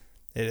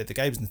The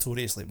guy was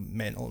notoriously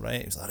mental,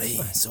 right? He was like,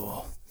 right,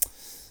 so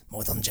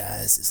modern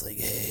jazz is like,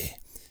 hey,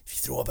 if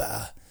you throw a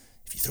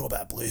bit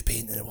of blue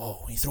paint in the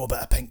wall, you throw a bit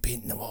of pink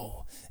paint in the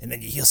wall, and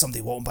then you hear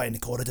somebody walking by in the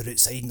corridor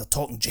outside and they're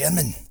talking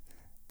German,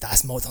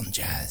 that's modern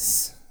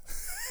jazz.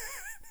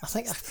 I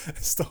think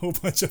It's a whole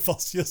bunch of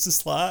first years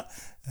just like,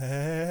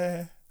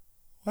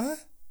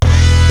 what?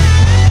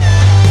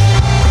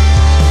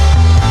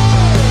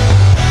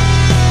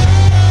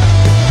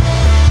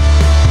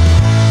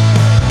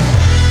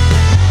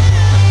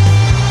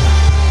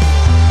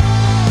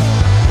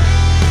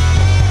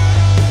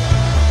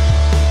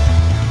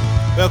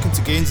 Welcome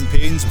to Gains and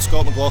Pains with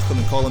Scott McLaughlin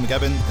and Colin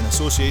McGibbon in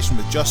association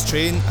with Just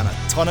Train and a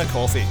ton of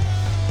coffee,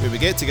 where we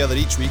get together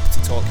each week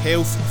to talk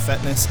health,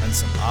 fitness and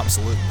some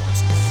absolute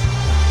nonsense.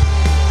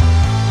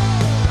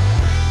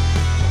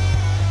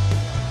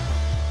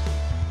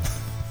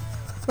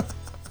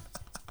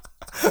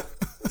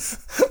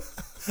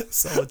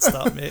 Solid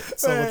start, mate.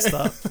 Solid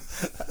start.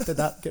 Did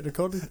that get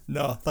recorded?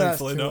 No,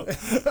 thankfully not.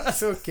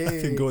 That's okay.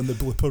 I can go in the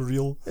blooper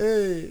reel.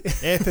 Hey.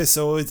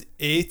 Episode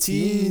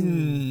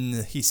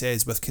 18, he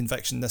says with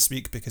conviction this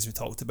week because we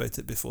talked about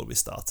it before we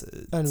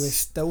started. And we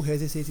still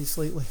hesitated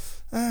slightly.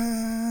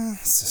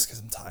 It's just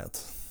because I'm tired.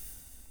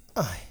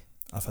 Aye.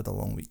 I've had a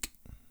long week.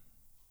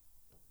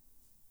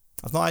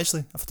 I've not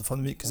actually. I've had a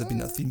fun week because I've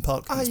been at a theme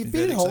park. Aye, you've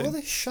been on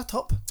holiday. Shut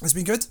up. It's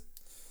been good.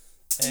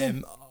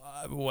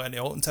 We went to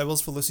Alton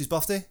Towers for Lucy's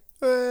birthday.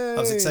 Hey. That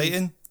was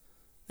exciting.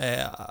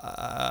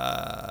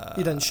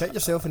 You didn't shit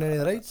yourself in any of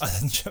the rides? I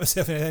didn't shit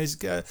myself in any rides.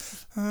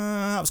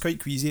 That was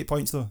quite queasy at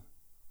points though.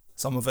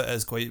 Some of it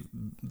is quite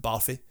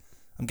barfy.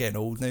 I'm getting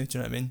old now, do you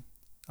know what I mean?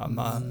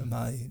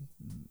 My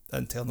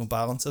internal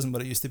balance isn't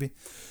what it used to be.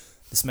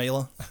 The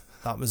smiler,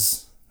 that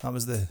was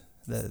the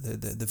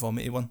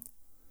vomity one.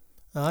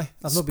 Aye,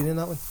 I've not been in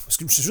that one.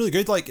 It's really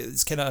good. Like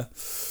it's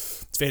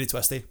very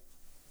twisty,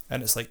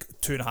 and it's like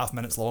 2.5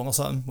 minutes long or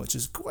something, which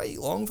is quite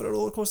long for a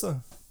roller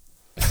coaster.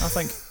 I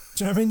think.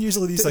 Do you know what I mean?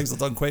 Usually these things are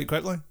done quite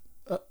quickly.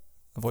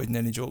 Avoiding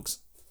any jokes.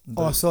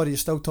 Oh, sorry, you're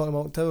still talking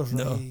about Towers,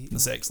 right? No, the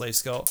sex life,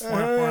 Scott.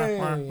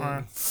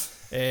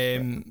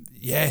 Hey.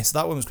 Yeah, so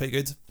that one was quite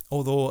good.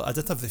 Although I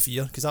did have the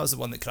fear because that was the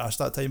one that crashed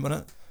that time,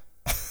 wasn't it?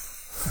 I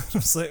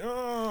was like,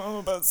 I'm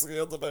a bit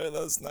scared about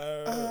this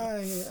now.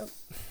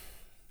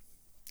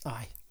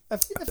 Aye.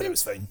 But it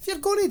was fine. If you're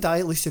going to die,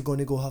 at least you're going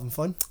to go having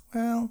fun.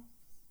 Well,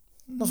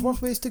 There's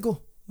worse ways to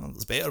go.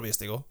 there's better ways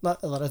to go.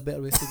 There is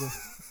better ways to go.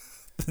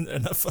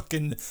 In a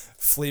fucking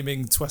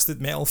flaming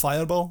twisted metal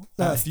fireball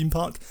at a theme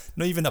park.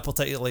 Not even a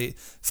particularly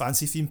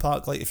fancy theme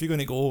park. Like if you're going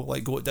to go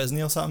to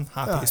Disney or something,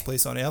 happiest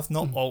place on earth.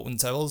 Not Alton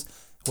Towers,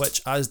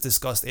 which as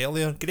discussed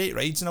earlier, great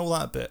rides and all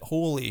that, but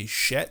holy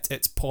shit,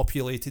 it's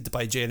populated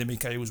by Jeremy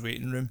Kyle's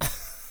waiting room.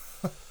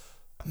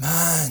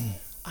 Man.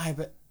 Aye,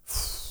 but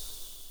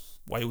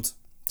wild.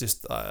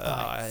 Just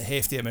a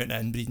hefty amount of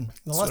inbreeding.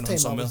 The last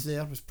time I was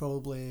there was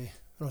probably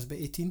when I was about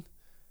 18.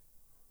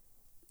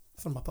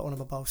 From one of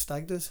my pal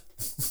stag does.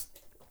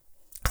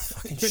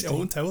 Fucking shit.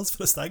 Alton Towers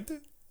for a stag do?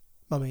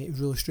 I mean, it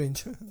was really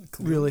strange.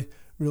 Really,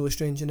 really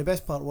strange. And the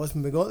best part was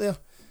when we got there,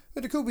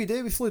 we had a cool wee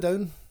day. We flew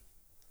down,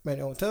 went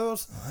to Alton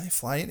Towers. Aye,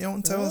 flying to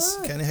Alton Towers.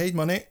 Can't hide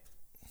money.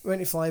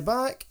 Went to fly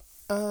back,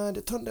 and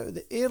it turned out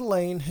the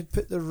airline had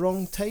put the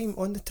wrong time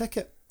on the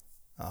ticket.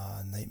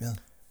 Nightmare.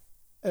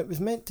 It was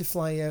meant to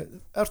fly out.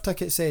 Our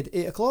ticket said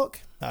 8 o'clock.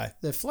 Aye.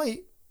 The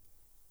flight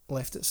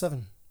left at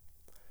 7.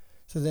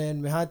 So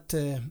then we had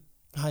to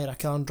hire a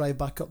car and drive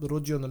back up the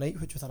road during the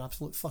night, which was an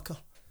absolute fucker.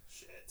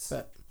 Shit.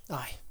 But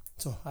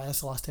so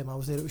that's the last time I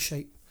was there. It was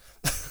shite.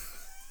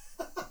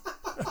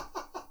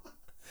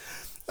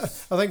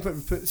 I think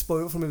what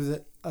spoiled for me was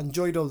that I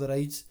enjoyed all the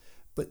rides,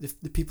 but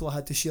the people I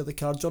had to share the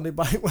car journey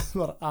back with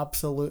were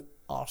absolute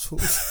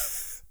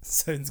arseholes.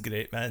 Sounds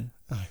great, man.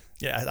 Aye.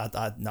 Yeah,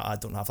 I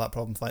don't have that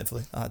problem,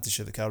 thankfully. I had to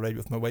share the car ride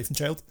with my wife and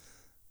child,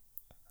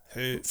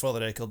 who, for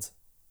the record,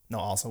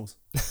 not arseholes.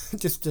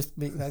 just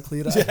make that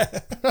clear. Yeah.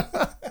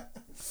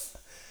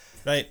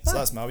 Right, so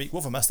that's my week.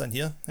 What have I missed in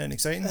here? Anything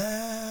exciting?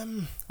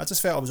 I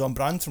just felt I was on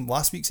brand from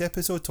last week's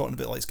episode, talking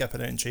about like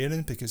skipping out and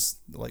training because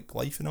like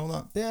life and all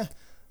that. Yeah.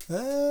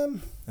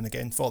 And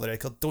again, for the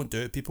record, don't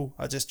do it, people.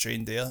 I just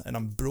trained there and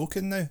I'm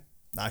broken now.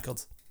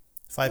 Knackered.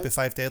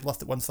 5x5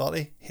 deadlift at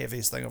 130.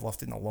 Heaviest thing I've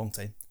lifted in a long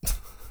time.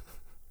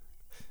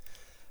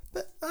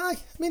 But I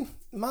mean,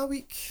 my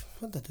week,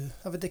 what did I do?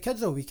 I've had the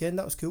kids all weekend,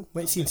 that was cool.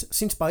 Went seen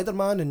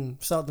Spider-Man on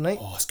Saturday night.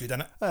 Oh, it's good,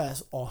 isn't it?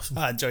 That's awesome.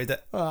 I enjoyed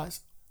it.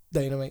 That's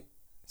dynamite.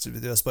 Should we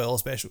do a spoiler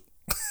special?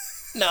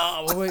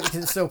 No, we'll wait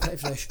because it's still pretty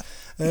fresh.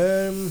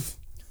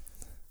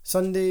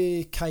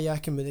 Sunday,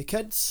 kayaking with the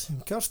kids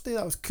and Kirsty,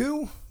 that was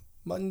cool.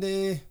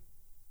 Monday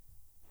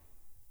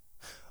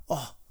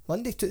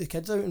took the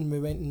kids out and we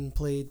went and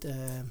played,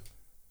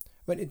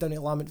 went down to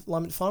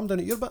Lamont Farm down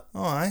at your bit.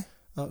 Oh, aye.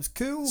 That was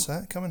cool.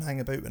 So come and hang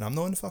about when I'm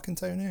not in the fucking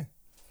town now.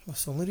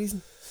 That's the only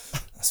reason.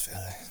 That's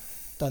fair.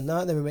 Done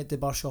that, then we went to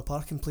Barshaw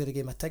Park and played a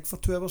game of Tig for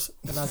 2 hours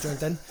and I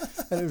joined in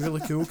and it was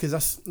really cool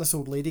because this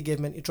old lady gave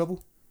me into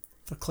trouble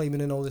for climbing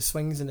in all the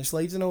swings and the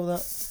slides and all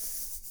that.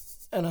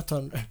 And I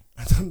turned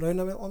round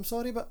and I went, I'm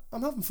sorry, but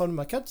I'm having fun with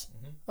my kids.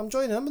 Mm-hmm. I'm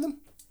joining in with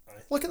them.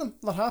 Aye. Look at them,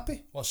 they're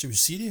happy. Well, she was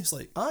serious,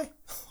 like. Aye.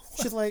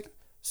 She's like,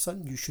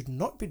 son, you should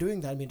not be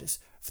doing that. I mean, it's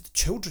for the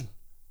children.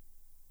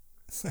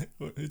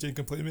 Who didn't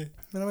complain to me?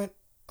 And I went,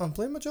 I'm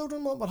playing with my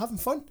children, Mum, we're having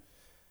fun.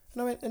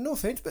 And I went, and no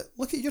offence, but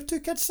look at your two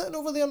kids sitting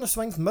over there on the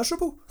swings,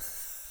 miserable.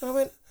 And I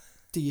went,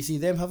 do you see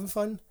them having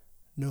fun?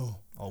 No.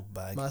 Oh,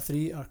 bag. My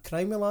three are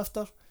crying with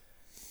laughter.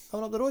 I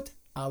went up the road,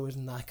 I was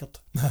knackered.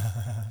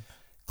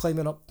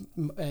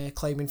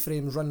 Climbing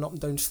frames, running up and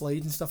down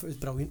slides and stuff, it was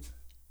brilliant.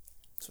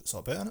 So it's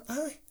all better, isn't it?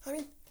 Aye, I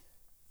mean,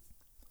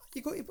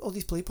 you go to all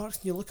these play parks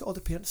and you look at all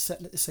the parents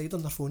sitting at the side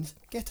on their phones.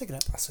 Get a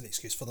grip. That's an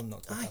excuse for them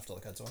not to look Aye. after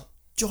the kids, isn't it?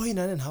 Join in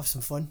and have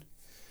some fun.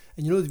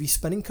 And you know the wee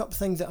spinning cup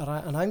things that are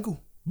at an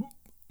angle?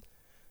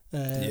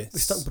 Yes. We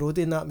stuck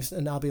Brody in that,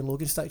 and Abby and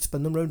Logan started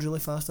spinning them round really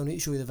fast. I'll need to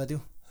show you the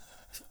video.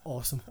 It's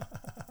awesome.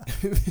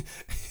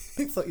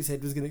 I thought his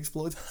head was going to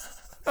explode.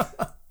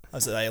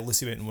 That's it.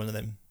 Lucy went in one of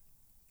them.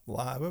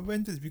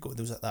 When did we go?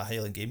 There was at that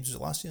Highland Games. Was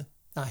it last year?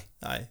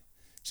 Aye.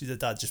 She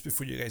did that just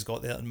before you guys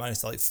got there and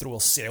managed to like throw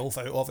herself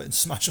out of it and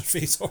smash her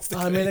face off the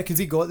I mean, because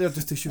we got there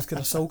just as she was kind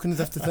of sulking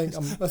as if to think,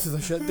 this is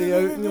a shit day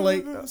out, and you're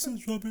like, this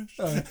is rubbish.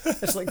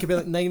 it's like, it could be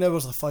like 9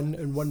 hours of fun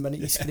in 1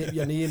 minute you scrape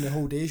your knee and the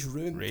whole day's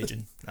ruined.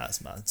 Raging.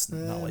 That's mad. It's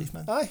not life,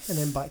 man. Aye, and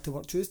then back to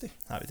work Tuesday.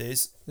 Happy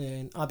days.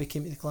 Then Abby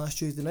came to the class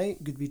Tuesday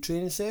night, good wee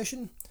training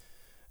session.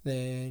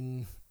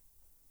 Then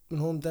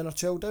went home, dinner,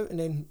 chilled out, and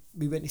then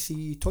we went to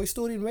see Toy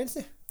Story on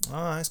Wednesday.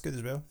 Ah, that's good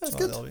as well. That's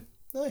It's good.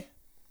 not Aye.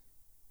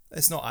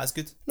 It's not as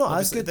good. Not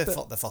Obviously, as good, The,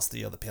 but the first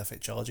three are the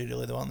perfect trilogy,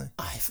 really, though, aren't they?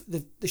 aye,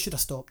 they should have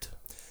stopped.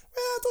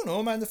 Well, I don't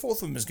know, man. The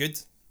fourth one was good,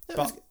 It but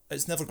was-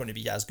 it's never going to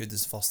be as good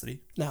as the first three.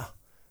 Nah,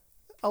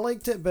 I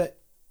liked it,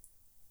 but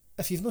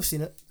if you've not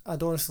seen it,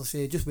 I'd honestly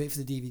say just wait for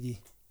the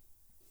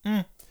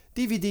DVD.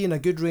 DVD on a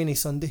good rainy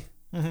Sunday,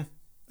 Mm-hmm.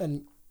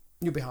 and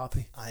you'll be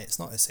happy. Aye, it's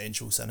not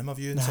essential cinema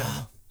viewing, Nah.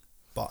 certainly,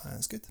 but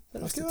it's good.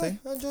 It was That's good. the time.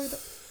 I enjoyed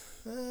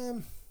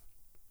it.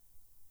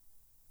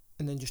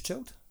 And then just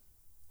chilled.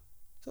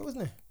 So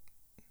wasn't it?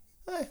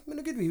 Aye, been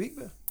a good wee week,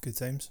 but Good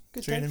times.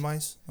 Good Training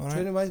wise, all right.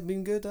 training wise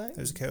been good. Aye,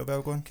 How's the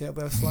kettlebell going?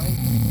 kettlebell flying.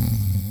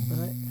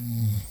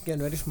 Aye,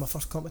 getting ready for my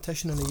first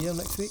competition in a year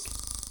next week.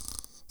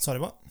 Sorry,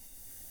 what?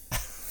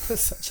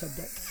 Such a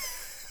dick.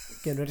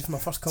 Getting ready for my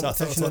first So I thought-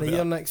 competition in a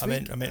year next I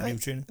week. meant Aye, real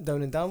training.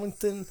 down in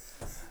Darlington.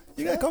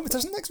 You got a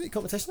competition next week?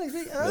 Competition next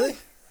week. Aye.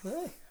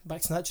 Really? Aye.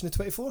 Back snatching the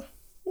 24.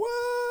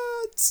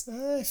 What?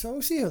 Aye, so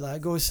we'll see how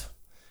that goes.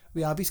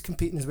 We Abby's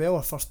competing as well,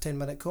 our first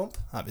 10-minute comp.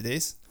 Happy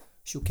days.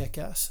 She'll kick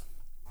ass.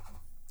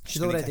 She's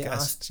gonna already kick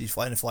ass. asked. She's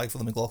flying the flag for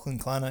the McLaughlin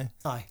clan, aye?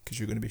 Aye. Because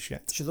you're going to be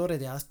shit. She's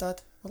already asked,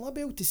 Dad, will I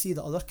be able to see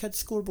the other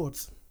kids'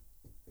 scoreboards?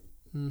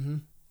 Mm-hmm.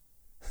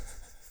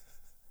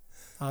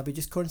 Abby,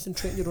 just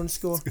concentrate on your own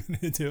score.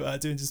 Do what I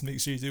do and just make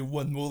sure you do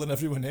one more than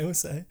everyone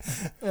else, eh?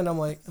 And I'm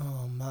like,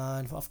 oh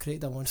man, I've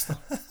created a monster.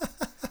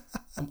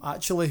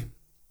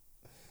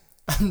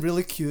 I'm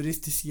really curious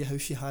to see how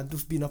she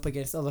handles being up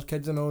against other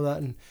kids and all that,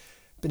 and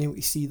being able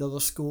to see the other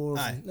scores.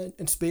 Aye. And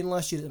in Spain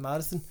last year at the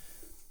marathon,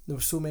 there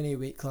were so many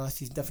weight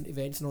classes, different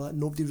events and all that,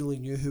 nobody really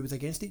knew who was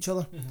against each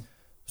other. Mm-hmm.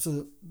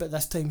 So, but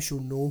this time she'll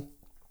know.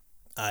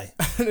 Aye.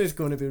 And it's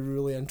going to be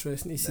really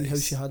interesting to see how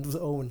Nice. she handles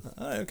it all. And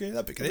Aye, okay,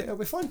 that'd be great. it'll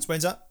be fun. So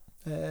when's that?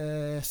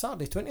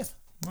 Saturday 20th.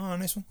 Oh,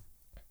 nice one.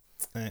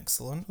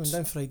 Excellent. Went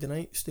down Friday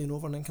night, staying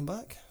over and then come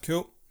back.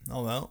 Cool.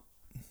 Oh well.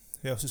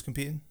 Who else is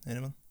competing?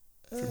 Anyone?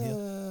 From here?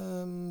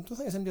 Don't think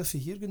there's anybody else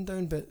here going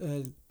down, but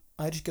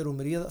Irish girl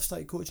Maria that I've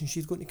started coaching,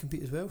 she's going to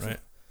compete as well. So Right.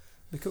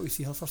 be cool to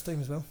see her first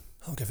time as well.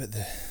 I'll give it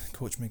the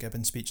Coach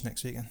McGibbon speech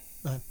next weekend.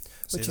 Aye.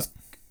 Say Which that. is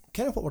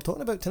kind of what we're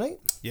talking about tonight.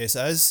 Yes,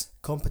 it is.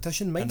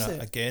 Competition And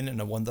mindset. again, in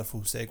a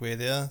wonderful segue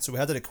there. So we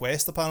had a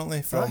request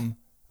apparently from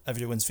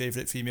everyone's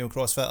favourite female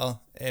CrossFitter,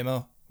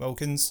 Emma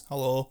Wilkins.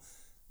 Hello.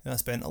 And I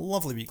spent a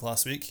lovely week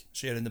last week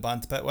sharing the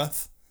band to pit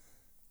with,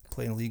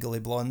 playing Legally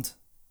Blonde.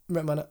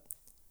 Wait a minute.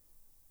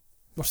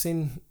 We're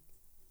saying,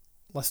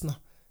 listener,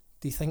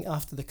 do you think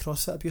after the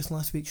CrossFit abuse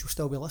last week she'll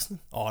still be listening?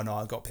 Oh no,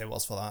 I got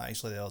pebbles for that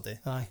actually the other day.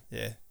 Aye.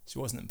 Yeah, she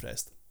wasn't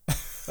impressed.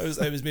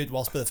 It was made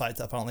worse by the fact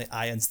that apparently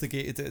I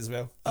instigated it as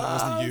well. And it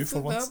wasn't you for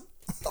once.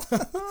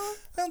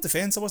 Well, in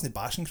defence, I wasn't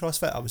bashing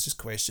CrossFit, I was just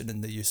questioning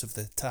the use of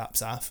the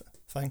taps off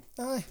thing.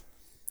 Aye.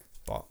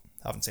 But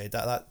having said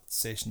that, that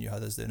session you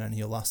had us doing in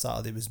here last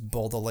Saturday was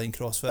borderline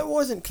CrossFit. It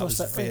wasn't I was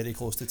CrossFit. right? very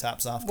close to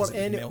taps off because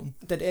it was melting.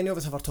 Did any of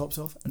us have our tops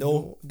off?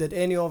 No. Did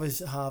any of us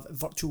have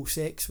virtual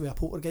sex with a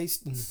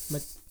poltergeist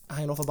and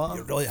hanging off a bar?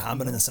 You're really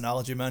hammering this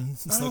analogy, man.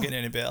 It's I not know. getting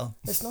any better.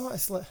 It's not.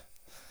 It's like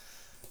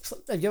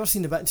have you ever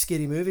seen the bit in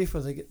Scary Movie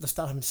where they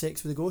start having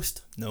sex with a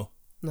ghost? No.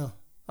 No,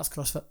 that's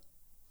CrossFit.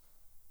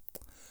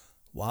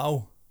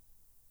 Wow.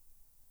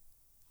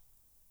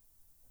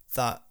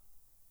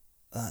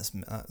 That's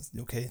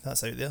okay.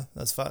 That's out there.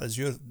 As far as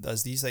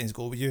as these things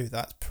go with you,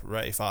 that's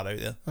pretty far out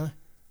there. Aye.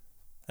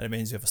 It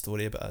reminds me of a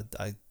story about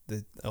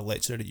a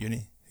lecturer at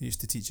uni who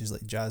used to teach us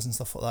like jazz and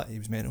stuff like that. He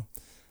was mental,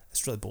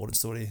 It's a really boring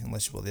story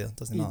unless you were there.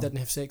 Doesn't You matter. didn't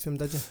have sex with him,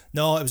 did you?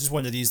 No, it was just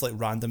one of these like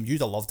random.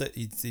 You'd have loved it.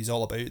 He's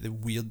all about the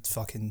weird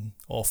fucking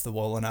off the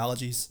wall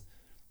analogies.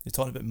 He's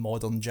talking about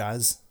modern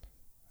jazz.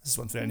 This is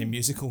one for any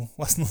musical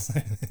listeners.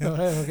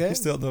 Okay.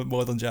 He's starting about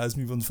modern jazz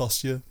movie in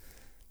first year.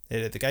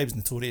 The guy was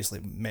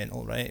notoriously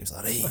mental, right? He was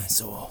like, right,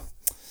 so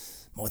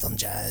modern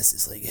jazz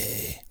is like,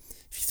 if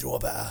you throw a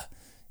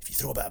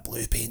bit of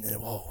blue paint in the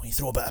wall, and you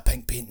throw a bit of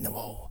pink paint in the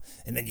wall,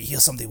 and then you hear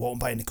somebody walking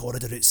by in the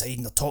corridor outside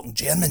and they're talking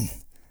German.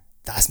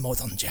 That's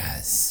modern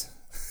jazz.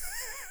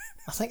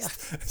 I think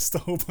It's a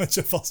whole bunch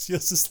of first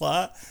years just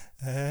like,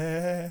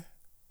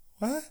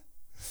 what?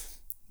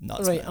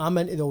 Nuts, right, man. I'm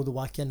into all the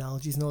wacky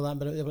analogies and all that,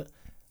 but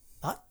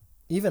that,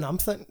 even I'm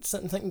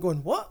sitting thinking,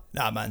 going, what?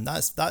 Nah, man,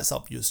 that's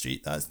up your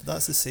street. That's the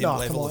same No,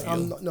 level come of on, your...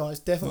 I'm not, no, it's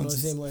definitely not the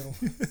nonsense. same level.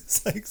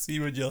 It's like, see,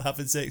 when you're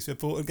having sex with a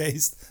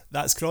poltergeist,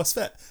 that's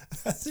CrossFit.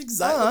 That's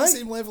exactly Aye. the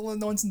same level of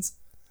nonsense.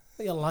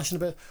 Like you're lashing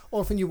about,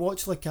 or when you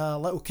watch like a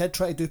little kid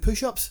try to do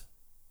push-ups.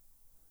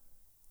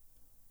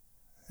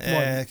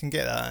 Yeah, I can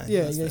get that.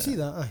 Yeah, That's you fair. see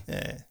that. Aye.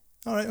 Yeah.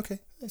 All right, okay.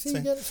 See, you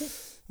Fine. get it.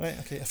 See? Right,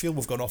 okay. I feel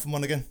we've gone off on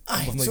one again.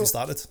 Aye, We've not so- even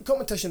started.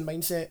 Competition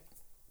mindset.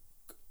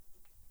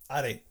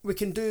 All right. We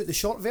can do the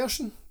short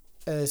version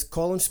is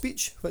Colin's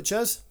speech, which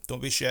is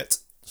Don't be shit.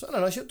 so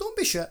no, don't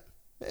be shit.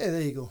 Hey,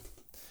 there you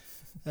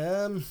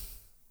go.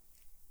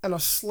 In a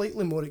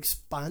slightly more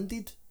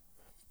expanded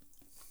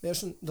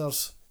version,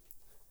 there's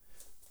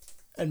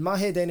in my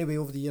head anyway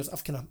over the years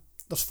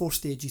there's 4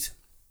 stages.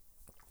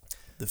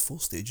 The 4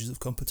 stages of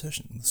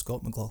competition with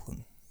Scott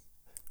McLaughlin.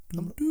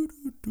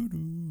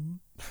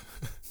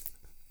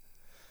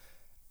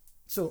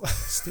 So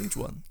Stage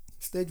 1.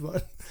 stage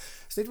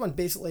one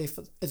basically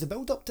is a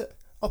build up to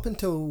up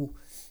until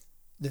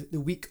the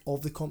week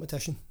of the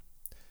competition.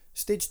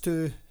 Stage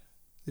 2,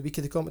 the week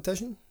of the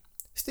competition.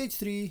 Stage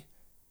 3,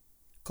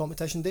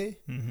 competition day.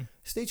 Mm-hmm.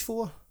 Stage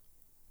 4,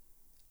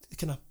 the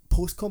kind of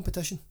post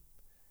competition,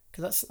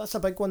 because that's a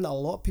big one that a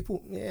lot of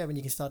people, when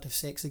you can start to have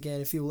sex again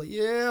and feel like,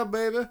 yeah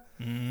baby,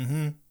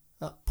 Mm-hmm.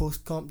 that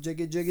post comp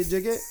jiggy,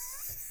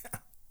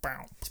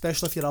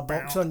 especially if you're a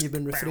boxer and you've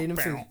been refraining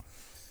from.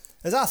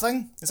 Is that a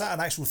thing? Is that an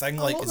actual thing?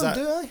 A Like, lot is of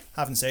them that do, aye.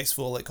 having sex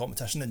for like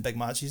competition and big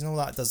matches and all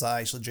that? Does that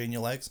actually drain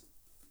your legs?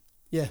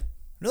 Yeah.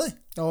 Really?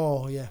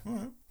 Oh yeah.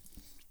 Alright.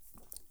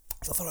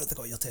 I thought they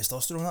got your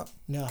testosterone up.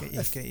 No. Get you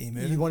If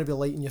moving. you want to be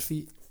light on your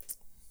feet,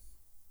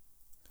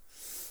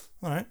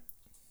 Alright.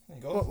 There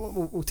you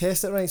go. we'll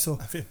test it, right? So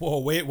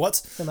Whoa, wait,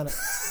 what? a minute.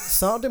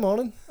 Saturday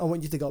morning, I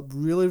want you to get up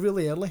really,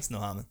 really early. It's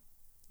not happening.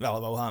 Well,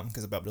 it will happen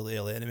because I'll be up really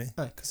early anyway.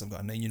 Aye. Because I've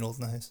got a 9-year-old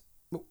in the house.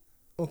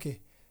 Okay.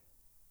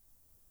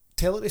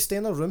 Tell her to stay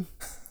in her room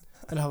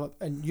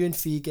and you and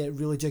Fee get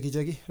really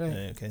jiggy, right?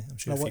 Yeah, okay. I'm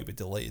sure Now Fee what- would be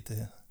delighted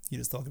to hear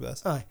us talk about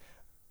this. Aye.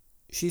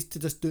 She's to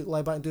just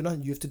lie back and do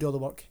nothing. You have to do all the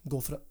work. Go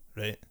for it.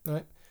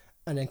 Right.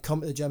 And then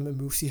come to the gym and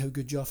we'll see how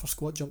good you are for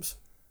squat jumps.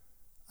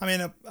 I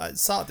mean,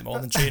 Saturday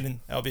morning training,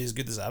 I'll be as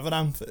good as I ever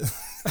am. But,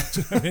 do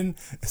you know what I mean?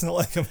 It's not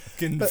like I'm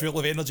fucking full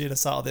of energy on a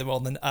Saturday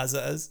morning as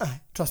it is. Aye,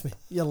 trust me,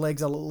 your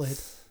legs are a little ahead.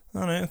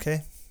 Alright,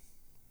 okay.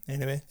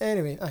 Anyway,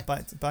 Aye.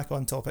 back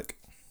on topic.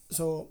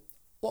 So,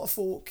 a lot of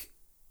folk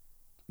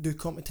do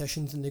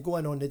competitions and they go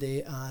in on the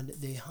day and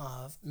they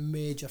have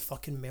major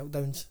fucking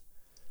meltdowns.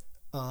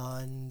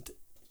 And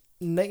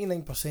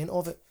 99%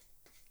 of it,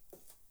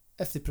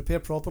 if they prepare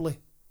properly,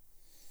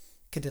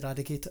 could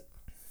eradicate it.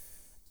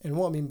 And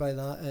what I mean by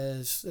that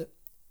is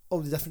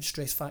all the different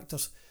stress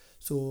factors.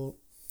 So,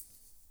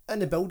 in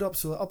the build-up,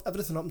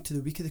 everything up to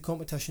the week of the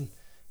competition,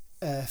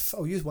 if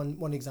I'll use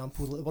one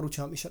example, like the World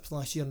Championships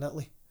last year in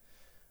Italy.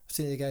 I was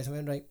saying to the guys, I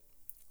went, right,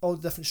 all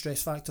the different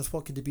stress factors,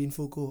 what could they be? And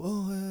folk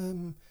go,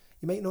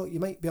 you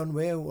might be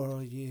unwell,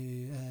 or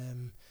you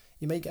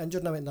might get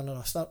injured. And I went,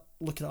 no, start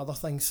looking at other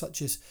things,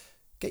 such as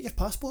get your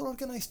passport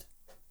organised.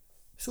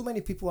 So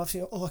many people I've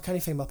seen, I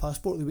can't find my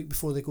passport the week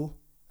before they go.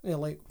 And you're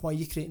like, why are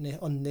you creating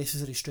the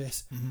unnecessary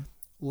stress? Mm-hmm.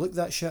 Look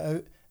that shit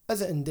out.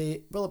 Is it in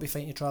date? Will it be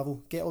fine to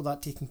travel? Get all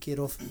that taken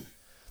care of.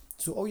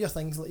 So all your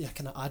things like your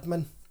kind of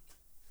admin,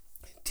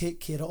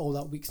 take care of all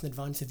that weeks in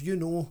advance. If you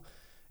know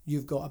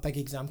you've got a big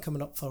exam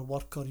coming up for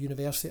work or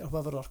university or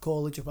whatever, or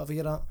college or whatever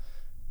you're at,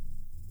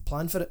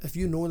 plan for it. If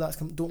you know that's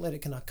coming, don't let it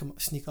kind of come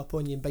sneak up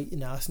on you and bite you in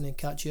the ass and then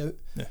catch you out.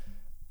 Yeah.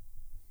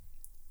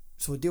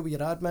 So deal with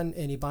your admin,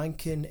 any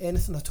banking,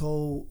 anything at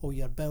all, or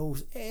your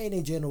bills,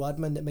 any general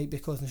admin that might be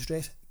causing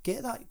stress.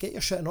 Get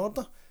your shit in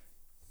order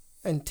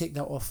and take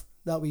that off.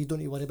 That way you don't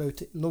need to worry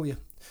about it. Know your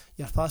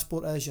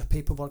passport is, your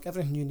paperwork,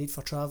 everything you need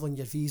for travelling,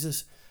 your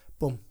visas.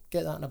 Boom,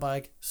 get that in a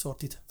bag,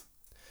 sorted.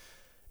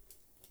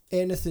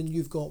 Anything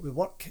you've got with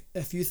work,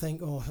 if you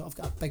think, I've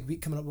got a big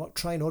week coming up at work,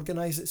 try and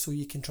organise it so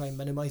you can try and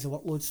minimise the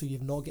workload so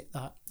you've not get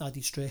that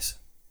added stress.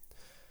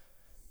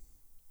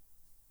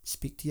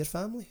 Speak to your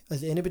family.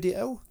 Is anybody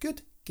ill?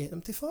 Good. Get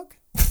them to fuck.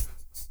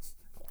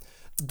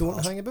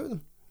 Don't hang about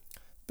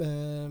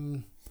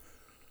them.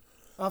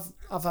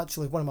 I've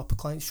actually, one of my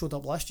clients showed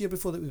up last year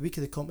before the week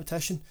of the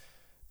competition,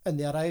 and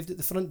they arrived at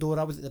the front door.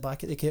 I was at the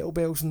back at the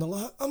kettlebells, and they're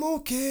like, I'm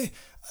okay.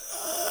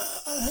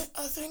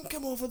 I think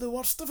I'm over the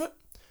worst of it.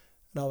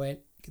 And I went,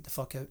 get the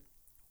fuck out.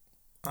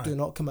 Aye. Do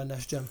not come in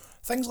this gym.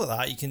 Things like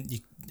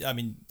that, I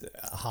mean,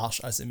 harsh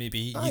as it may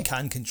be, Aye. you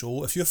can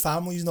control. If your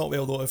family's not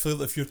well, though, if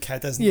your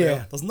kid isn't Yeah.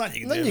 well, there's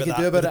nothing you can Nothing do you about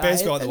can that. do about The it.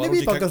 best guy in the And world,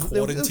 you can't buggers,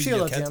 they'll quarantine share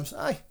your their kid.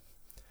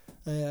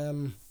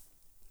 germs.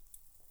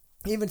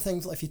 Even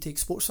things like if you take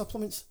sports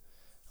supplements,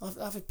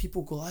 I've had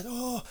people go like,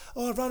 I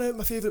ran out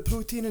my favourite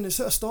protein and it's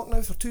out of stock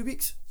now for 2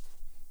 weeks.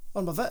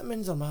 Or my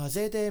vitamins, or my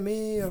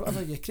ZMA, or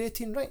whatever, your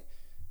creatine, right?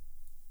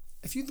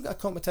 If you've got a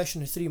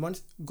competition in 3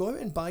 months, go out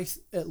and buy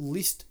at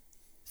least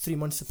 3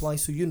 months supply,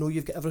 so you know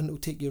you've got everything that will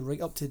take you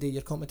right up to the day of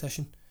your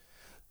competition.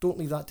 Don't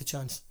leave that to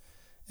chance.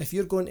 If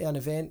you're going to an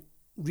event,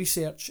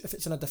 research if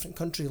it's in a different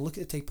country, look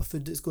at the type of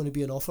food that's going to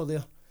be on offer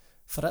there.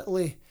 For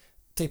Italy,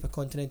 type of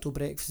continental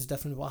breakfast is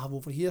different than what I have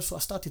over here, so I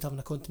started having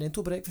a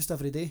continental breakfast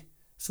every day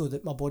so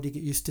that my body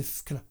get used to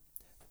kind of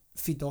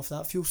feeding off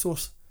that fuel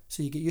source.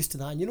 So you get used to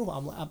that, and you know what,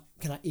 I'm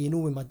kind of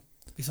anal with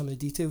some of the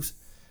details.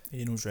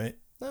 Anal's right.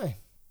 Aye.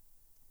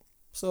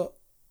 So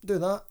do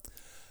that.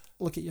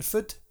 Look at your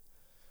food.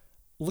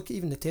 Look at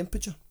even the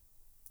temperature.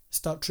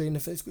 Start training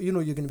if it's, you're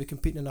going to be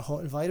competing in a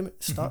hot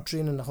environment. Start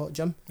training in a hot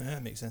gym. Yeah,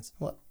 that makes sense.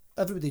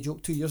 Everybody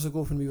joked 2 years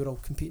ago when we were all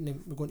competing.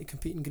 We were going to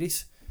compete in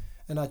Greece,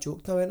 and I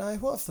joked. I went, "Aye,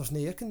 what if there's no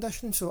air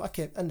conditioning?" So I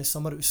kept, in the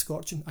summer it was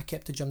scorching. I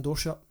kept the gym door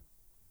shut,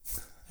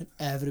 and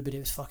everybody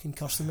was fucking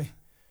cursing me.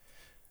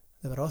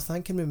 They were all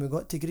thanking me when we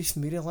got to Greece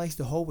and we realised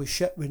the hall was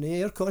shit with no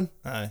aircon.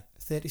 Aye.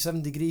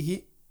 37-degree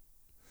heat.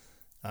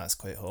 That's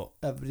quite hot.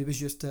 Everybody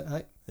was used to it.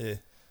 Aye. Yeah.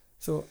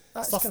 So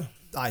that's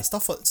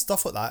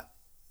Stuff like that.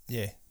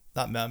 Yeah,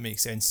 that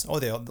makes sense.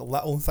 All the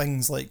little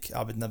things, like,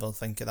 I would never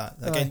think of that.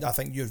 Again, I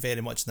think you're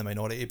very much in the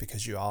minority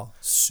because you are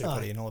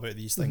super anal about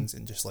these things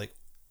and just like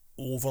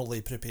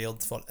overly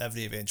prepared for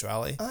every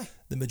eventuality. Aye.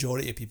 The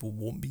majority of people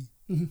won't be.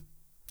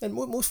 And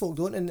most folk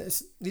don't, and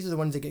these are the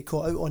ones that get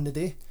caught out on the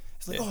day.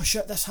 It's like, Yeah. oh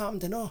shit, this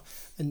happened, and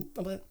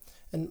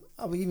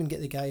I will even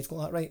get the guys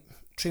going like, right,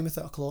 train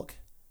without a clock,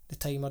 the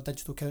timer,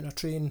 digital counter,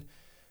 train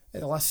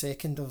at the last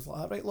second. I was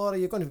like, right, Laura,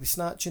 you're going to be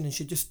snatching, and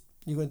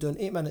you're going to do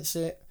an 8-minute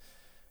set,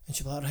 and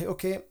she'll be like, right,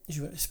 okay.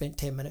 She spent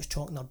 10 minutes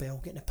chalking her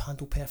bell, getting the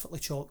handle perfectly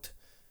chalked,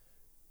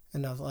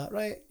 and I was like,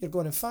 right, you're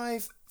going in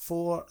 5,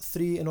 4,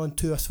 3, and on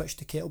 2 I switched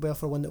to kettlebell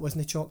for one that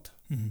wasn't chalked.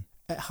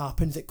 It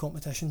happens at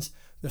competitions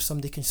where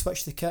somebody can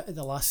switch the kit at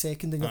the last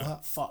second, and you're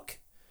like, fuck,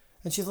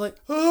 and she's like,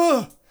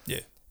 ah.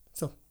 Yeah.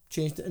 So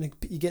changed it, and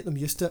you get them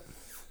used to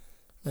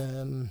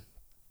it.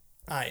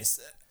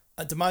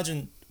 I'd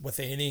imagine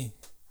with any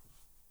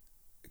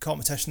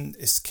competition,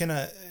 it's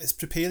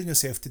preparing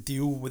yourself to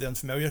deal with the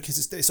unfamiliar,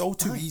 because it's all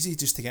too easy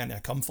just to get into a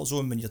comfort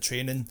zone when you're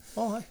training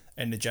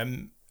in the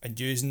gym and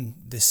using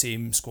the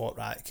same squat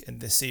rack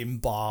and the same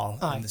bar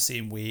and the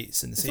same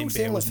weights and the same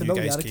bells and you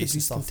guys case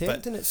and stuff.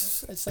 But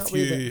it's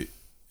that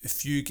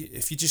if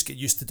you just get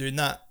used to doing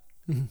that,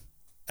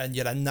 and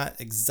you're in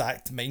that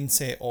exact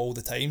mindset all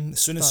the time,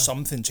 as soon as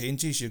something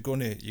changes, you're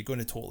gonna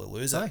totally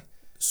lose it.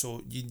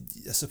 So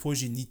I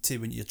suppose you need to,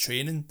 when you're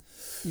training,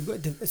 you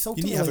need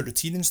to have a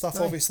routine and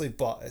stuff, obviously,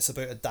 but it's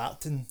about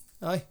adapting.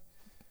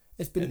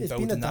 It's been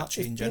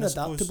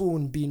adaptable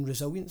and being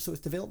resilient. So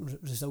it's developing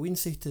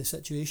resiliency to the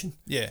situation.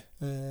 Yeah.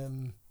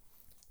 And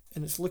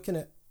it's looking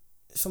at,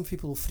 some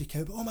people will freak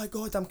out. Oh my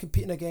god, I'm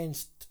competing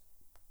against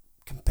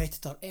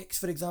competitor X,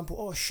 for example.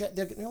 Oh shit,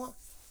 they're getting that.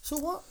 So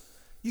what?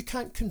 You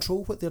can't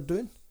control what they're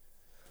doing,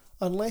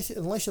 unless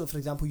you're, for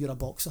example, you're a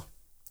boxer,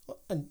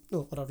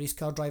 or a race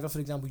car driver,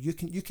 for example. You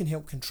can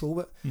help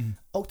control it.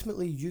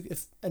 Ultimately,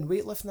 if in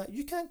weightlifting that,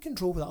 you can't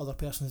control what that other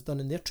person has done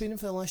in their training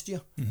for the last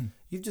year.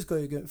 You've just got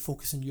to go and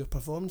focus on your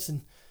performance.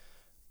 And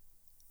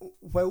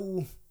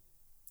while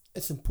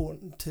it's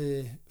important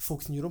to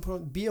focus on your own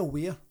performance, be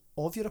aware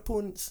of your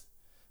opponents.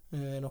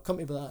 And I'll come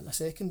to that in a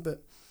second,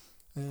 but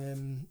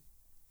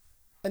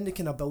in the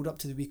kind of build up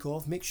to the week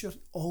off, make sure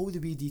all the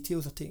wee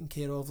details are taken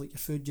care of, like your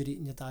food you're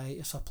eating, your diet,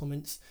 your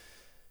supplements,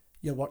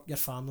 your work, your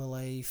family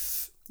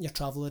life, your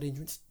travel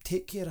arrangements.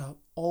 Take care of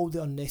all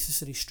the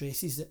unnecessary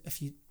stresses that,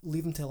 if you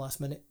leave them till the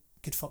last minute,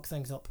 could fuck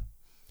things up.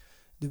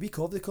 The week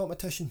of the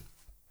competition,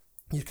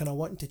 you're kind of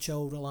wanting to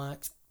chill,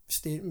 relax,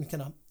 stay,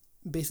 kind of,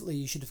 basically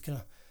you should have kind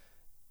of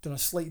done a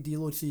slight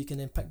deload so you can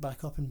then pick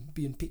back up and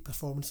be in peak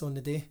performance on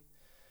the day.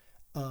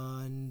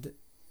 And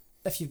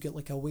if you've got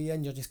like a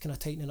weigh-in, you're just kind of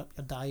tightening up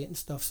your diet and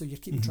stuff, so you're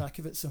keeping track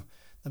of it. So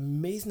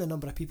amazing the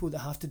number of people that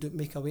have to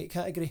make a weight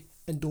category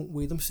and don't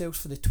weigh themselves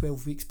for the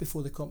 12 weeks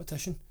before the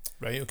competition.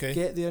 Right, okay.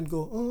 Get there and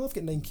go, oh, I've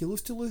got 9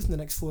 kilos to lose in the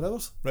next 4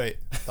 hours. Right,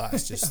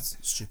 that's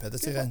just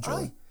stupidity then,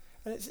 really.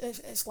 And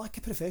it's lack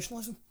of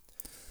professionalism.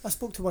 I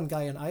spoke to one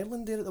guy in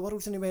Ireland there at the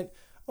Worlds, and he went,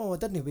 oh, I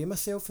didn't weigh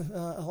myself. The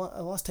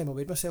last time I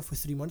weighed myself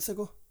was 3 months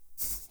ago.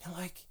 You're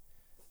like,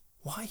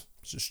 why?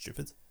 It's just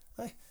stupid.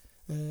 Aye.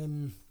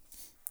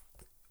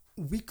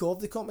 Week of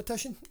the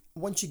competition,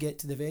 once you get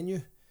to the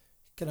venue,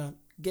 kind of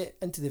get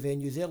into the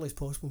venue as early as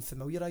possible and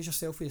familiarise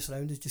yourself with your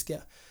surroundings. Just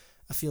get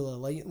a feel of the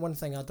light. One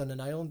thing I'd done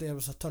in Ireland there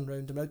was I turned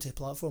around and out to the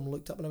platform and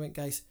looked up and I went,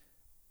 guys,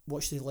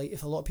 watch the light.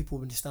 If a lot of people,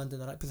 when they stand in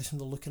the right position,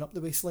 they're looking up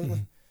the way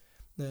slightly,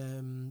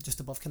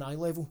 just above kind of eye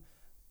level.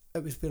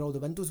 it was where all the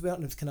windows were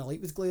and it was kind of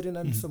light was glaring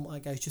in. So I'm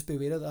like, guys, just be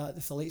aware of that.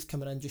 If the light's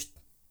coming in, just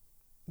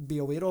be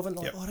aware of it. And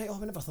like, alright,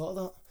 I never thought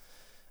of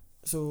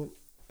that. So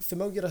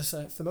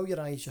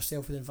familiarise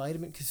yourself with the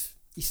environment, because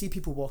you see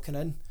people walking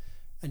in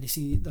and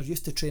they're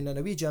used to training in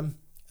a wee gym,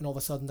 and all of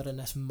a sudden they're in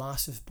this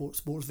massive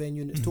sports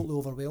venue and it's totally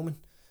overwhelming.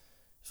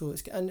 So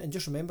it's and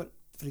just remember,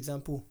 for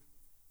example,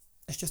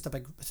 it's just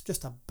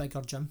a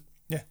bigger gym.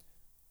 Yeah.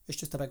 It's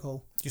just a big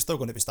hall. You're still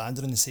going to be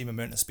standing in the same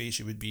amount of space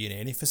you would be in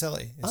any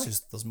facility. It's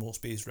just there's more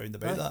space round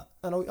about that.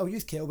 And I'll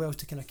use kettlebells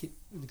to kind of keep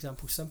the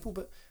example simple,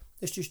 but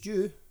it's just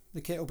the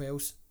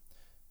kettlebells,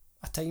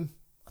 a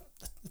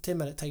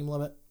 10-minute time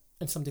limit,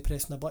 and somebody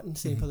pressing a button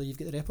saying whether you've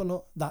got the rep or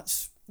not.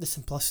 That's the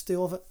simplicity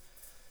of it.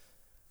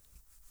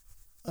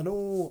 I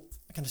know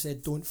I kind of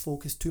said don't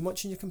focus too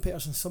much on your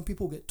competitors, and some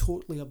people get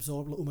totally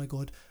absorbed, like, oh my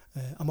god,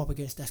 I'm up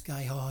against this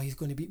guy, he's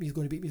going to beat me.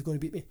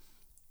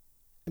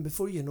 And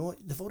before you know it,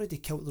 they've already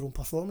killed their own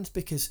performance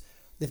because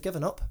they've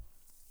given up.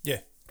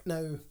 Yeah.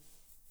 Now,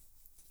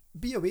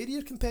 be aware of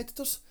your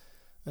competitors.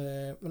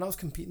 When I was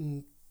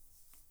competing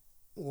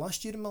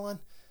last year in Milan,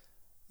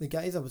 the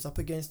guys I was up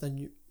against, I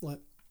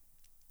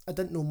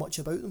didn't know much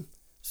about them.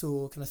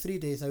 So kind of 3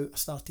 days out,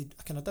 I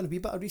kind of done a wee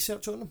bit of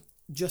research on them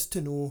just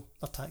to know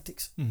their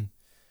tactics. And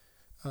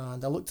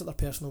I looked at their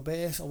personal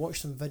best. I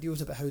watched some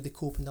videos about how they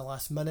cope in the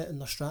last minute and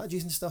their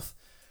strategies and stuff.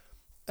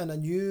 And I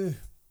knew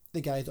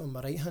the guy on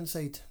my right hand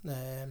side,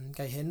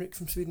 Guy Henrik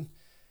from Sweden,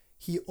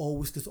 he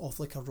always goes off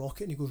like a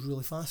rocket and he goes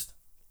really fast.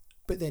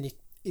 But then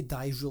he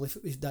dies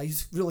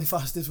really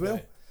fast as well.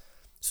 Right.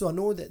 So I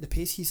know that the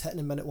pace he's hitting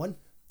in minute 1,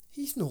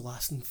 he's no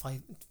lasting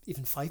 5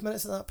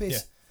 minutes at that pace.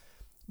 Yeah.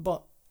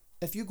 But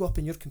if you go up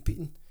and you're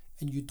competing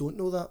and you don't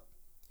know that,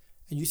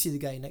 and you see the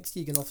guy next to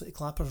you getting off at the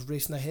clappers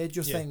racing ahead,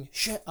 you're thinking,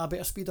 shit, I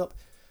better speed up.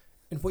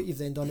 And what you've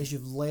then done is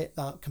you've let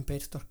that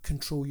competitor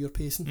control your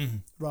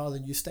pacing rather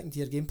than you sticking to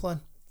your game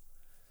plan.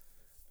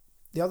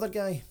 The other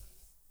guy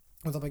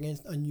I was up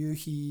against, I knew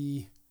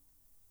he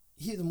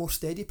had a more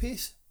steady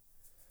pace.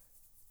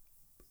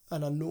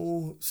 And I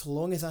know so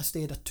long as I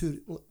stayed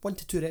 1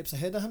 to 2 reps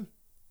ahead of him,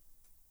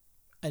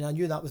 and I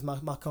knew that was my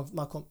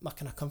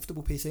kind of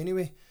comfortable pace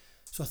anyway.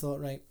 So I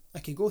thought, right, I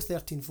could go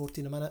 13,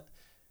 14 a minute.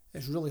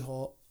 It's really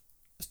hot.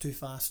 It's too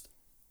fast.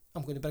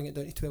 I'm going to bring it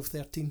down to 12,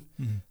 13.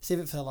 Save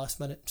it for the last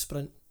minute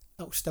sprint.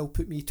 It'll still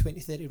put me 20,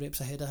 30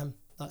 reps ahead of him.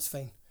 That's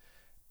fine.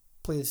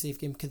 Play the safe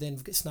game, because then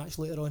we've got snatched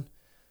later on.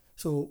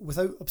 So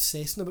without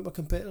obsessing about my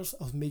competitors,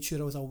 I've made sure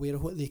I was aware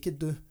of what they could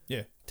do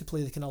to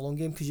play the kind of long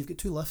game, because you've got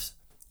 2 lifts.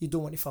 You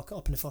don't want to fuck it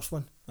up in the first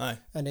one. Aye.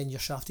 And then you're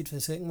shafted for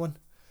the second one.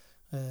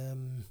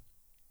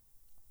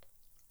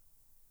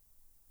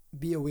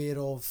 Be aware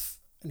of,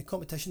 in the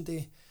competition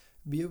day,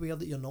 be aware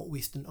that you're not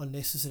wasting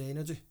unnecessary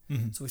energy.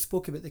 So we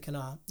spoke about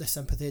the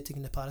sympathetic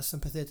and the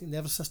parasympathetic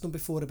nervous system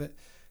before, about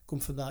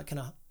going from that kind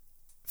of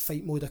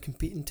fight mode of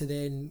competing to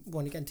then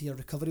want to get into your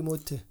recovery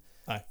mode to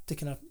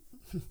kind of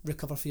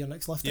recover for your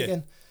next lift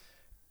again.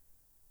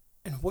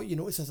 And what you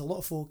notice is a lot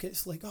of folk,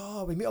 it's like,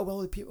 we meet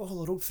all the people,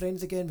 all our old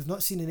friends again, we've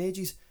not seen in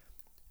ages.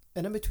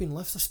 And in between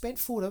lifts, I spent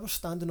 4 hours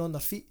standing on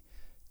their feet,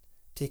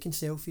 taking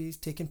selfies,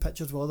 taking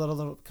pictures with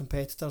other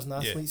competitors and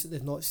athletes that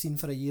they've not seen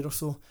for a year or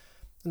so,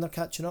 and they're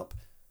catching up.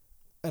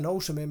 And I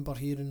also remember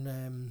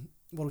hearing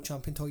World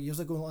Champion talk years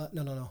ago, like,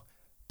 no,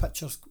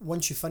 pictures,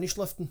 once you finish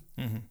lifting,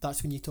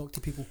 that's when you talk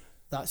to people,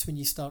 that's when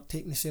you start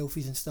taking the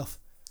selfies and stuff,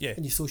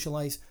 and you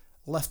socialise.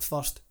 Lift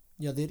first,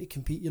 you're there to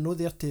compete, you're not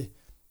there to,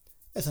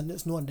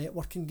 it's not a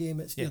networking game,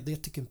 it's you're there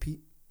to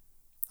compete.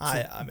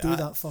 So do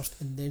that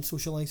first and then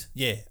socialise.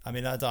 Yeah, I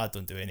mean, I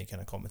don't do any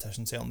kind of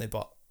competition certainly,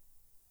 but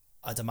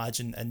I'd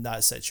imagine in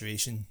that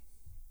situation,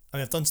 I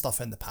mean, I've done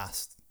stuff in the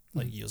past,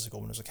 like years ago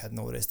when I was a kid and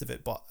all the rest of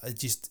it, but I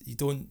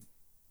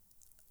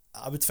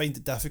would find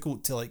it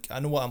difficult to, like, I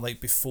know what I'm like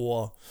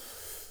before,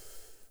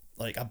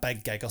 like a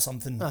big gig or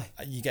something.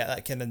 You get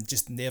that kind of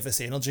just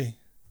nervous energy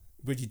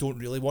where you don't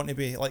really want to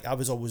be. Like, I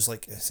was always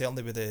like,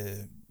 certainly with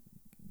the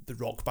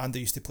rock band I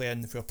used to play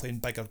in, if we were playing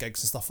bigger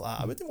gigs and stuff like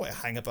that, I wouldn't want to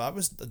hang about. I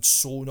was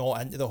so not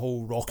into the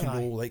whole rock and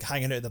roll, like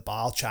hanging out at the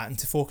bar, chatting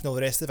to folk and all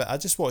the rest of it. I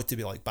just wanted to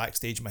be like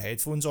backstage with my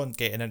headphones on,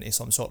 getting into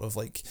some sort of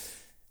like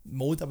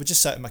mode. I would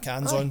just sit with my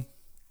cans on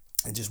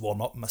and just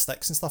warm up my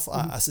sticks and stuff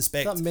like that. I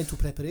suspect that mental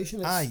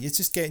preparation is... you're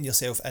just getting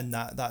yourself in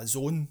that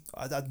zone.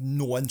 I had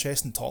no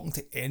interest in talking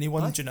to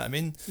anyone. Do you know what I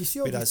mean? You see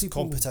all whereas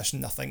people...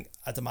 competition,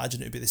 I'd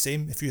imagine it would be the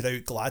same. If you're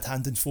out glad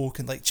handing folk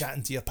and like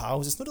chatting to your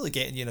pals, it's not really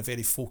getting you in a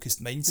very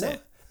focused mindset. No.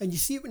 And you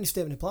see it when you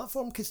step on the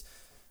platform, because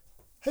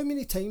how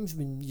many times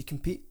when you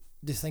compete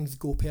do things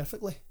go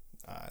perfectly?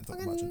 I don't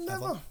imagine.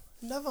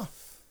 Never.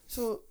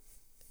 So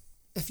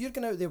if you're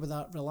going out there with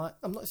that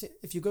I'm not saying,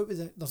 if you go out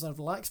with there's a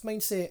relaxed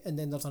mindset and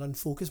then there's an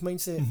unfocused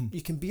mindset,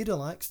 you can be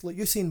relaxed. Like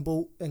Usain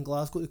Bolt in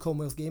Glasgow at the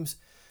Commonwealth Games,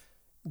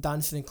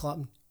 dancing and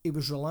clapping, he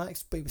was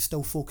relaxed, but he was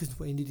still focused on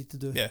what he needed to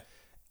do. Yeah.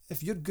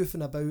 If you're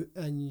goofing about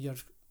and you're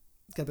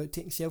about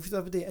taking selfies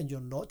every day and you're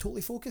not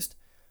totally focused,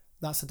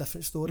 that's a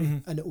different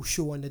story, and it will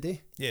show on the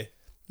day. Yeah.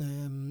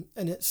 And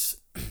it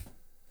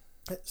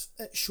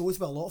shows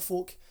with a lot of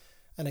folk,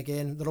 and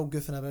again, they're all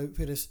goofing about,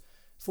 whereas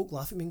folk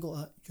laugh at me and go,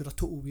 you're a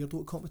total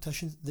weirdo at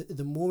competitions.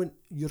 The moment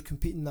you're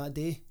competing that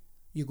day,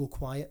 you go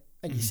quiet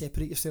and you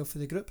separate yourself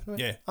from the group. And I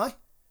went, Yeah. Aye,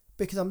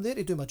 because I'm there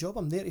to do my job.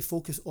 I'm there to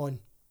focus on,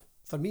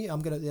 for me,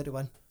 I'm going out there to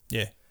win.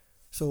 Yeah.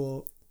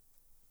 So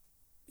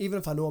even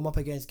if I know I'm up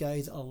against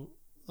guys that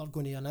are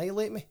going to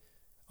annihilate me,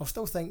 I'll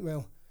still think,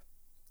 well,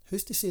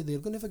 who's to say they're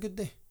going to have a good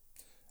day?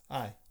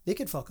 Aye. They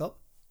could fuck up.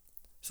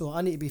 So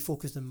I need to be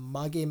focused on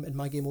my game and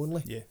my game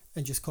only. Yeah.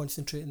 And just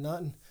concentrate on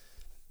that. And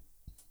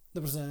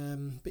there was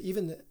but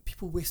even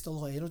people waste a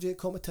lot of energy at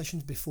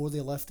competitions before they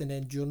lift and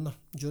then during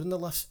the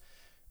lifts.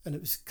 And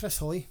it was Chris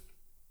Hoy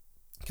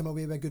came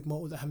away with a good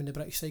motto that him and the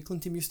British cycling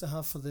team used to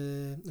have for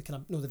the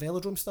kind of the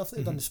velodrome stuff that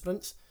they'd done the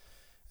sprints.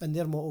 And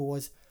their motto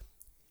was,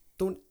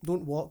 don't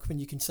walk when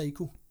you can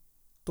cycle,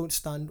 don't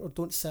stand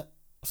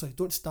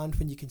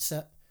when you can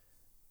sit,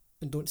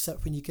 and don't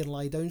sit when you can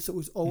lie down. So it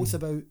was always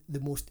about the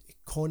most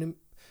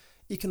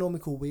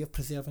economical way of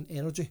preserving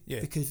energy. Yeah.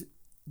 Because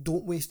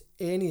don't waste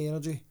any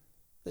energy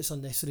that's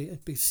unnecessary,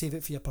 save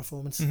it for your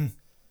performance.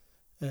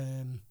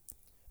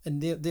 And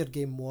their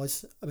game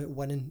was about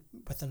winning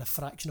within a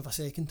fraction of a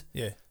second.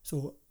 Yeah.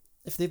 So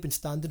if they've been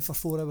standing for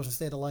 4 hours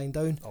instead of lying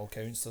down, all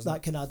counts, doesn't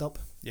that can add up.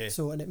 Yeah.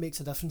 So, and it makes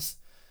a difference.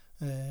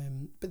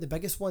 But the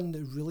biggest one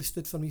that really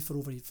stood for me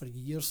for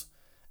years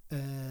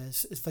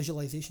is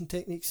visualization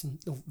techniques, and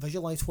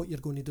visualize what you're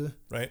going to do.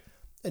 Right.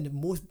 And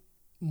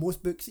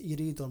most books that you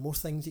read, or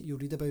most things that you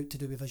read about to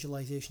do with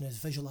visualization, is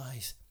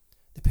visualize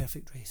the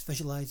perfect race,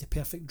 visualize the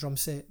perfect drum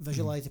set,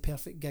 visualize the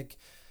perfect gig,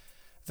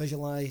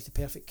 visualize the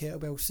perfect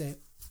kettlebell set.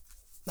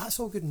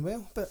 That's all good and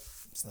well, but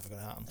it's never going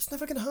to happen. It's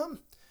never going to happen.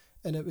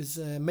 And it was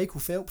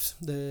Michael Phelps,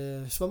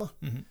 the swimmer,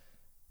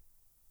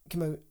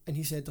 came out and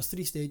he said there's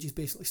 3 stages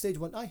basically. Stage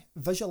 1,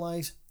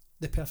 visualise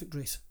the perfect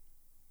race.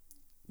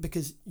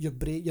 Because your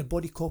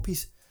body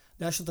copies.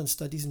 They actually done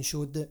studies and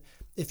showed that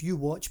if you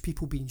watch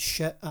people being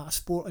shit at a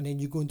sport and then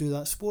you go and do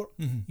that sport,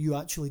 you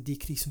actually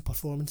decrease in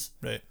performance.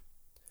 Right.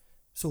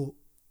 So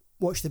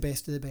watch the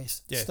best of the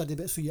best. Yeah. Study a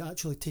bit so you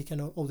actually take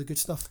in all the good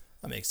stuff.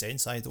 That makes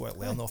sense. I don't want to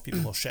learn off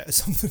people are shit at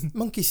something.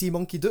 Monkey see,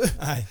 monkey do.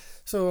 Aye.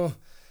 So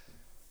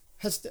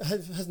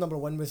his number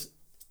one was,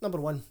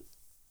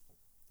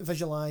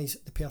 visualise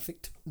the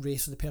perfect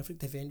race or the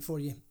perfect event for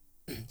you.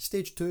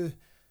 Stage 2,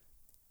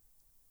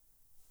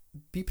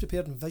 be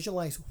prepared and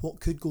visualise what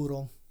could go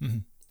wrong.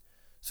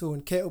 So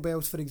in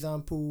kettlebells, for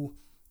example,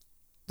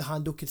 the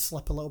handle could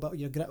slip a little bit, or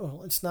your grip,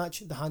 or in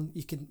snatch,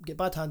 you can get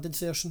bad hand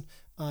insertion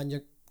and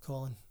you're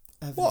calling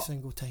every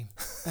single time.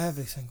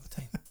 Every single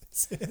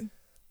time.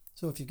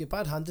 So if you get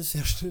bad hand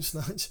insertion in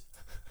snatch,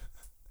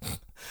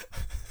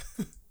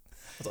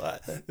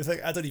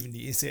 I don't even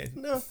need to say it.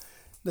 No,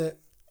 that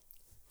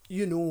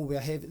where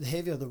the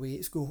heavier the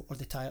weights go or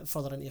the tire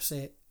further into your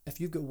set, if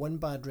you've got one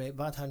bad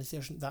hand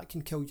insertion, that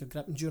can kill your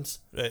grip endurance.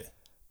 Right.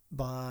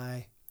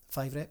 By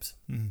 5 reps,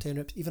 10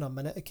 reps, even a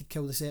minute it could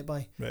kill the set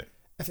by. Right.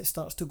 If it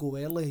starts to go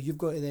early, you've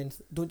got to then,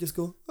 don't just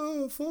go,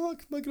 oh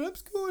fuck, my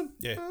grip's going.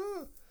 Yeah.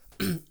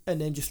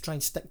 And then just try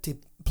and stick to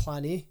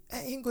plan A.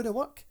 It ain't going to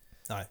work.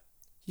 Aye.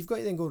 You've got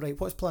to then go, right,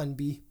 what's plan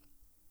B?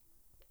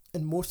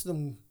 And most of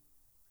them,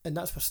 and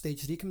that's where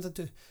stage 3 comes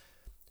into.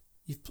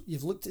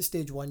 You've looked at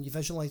stage 1, you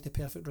visualise the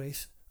perfect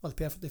race or the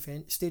perfect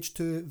event. Stage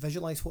 2,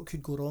 visualise what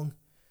could go wrong.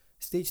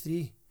 Stage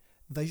 3,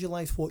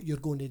 visualise what you're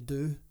going to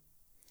do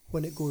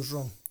when it goes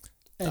wrong.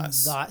 And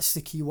that's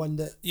the key one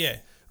that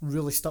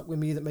really stuck with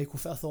me, that Michael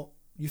Fit, I thought,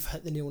 you've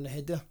hit the nail on the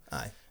head there.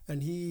 Aye.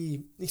 And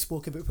he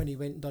spoke about when he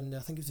went and done, I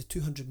think it was a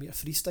 200 metre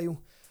freestyle.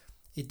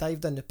 He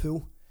dived in the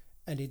pool,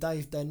 and he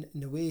dived in,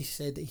 and the way he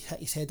said that he hit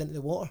his head into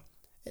the water,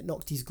 it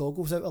knocked his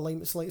goggles out of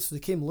alignment slightly, so they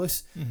came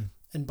loose.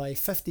 And by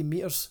 50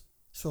 metres,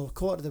 so a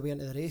quarter of the way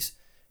into the race,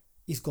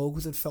 his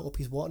goggles had filled up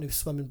his water and he was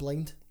swimming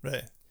blind.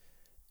 Right.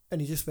 And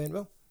he just went,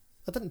 well,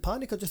 I didn't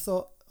panic, I just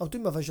thought, I'll do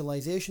my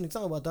visualisation,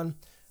 exactly what I've done.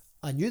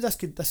 I knew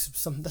this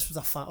was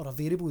a fact or a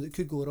variable that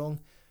could go wrong.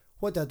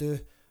 What did I do?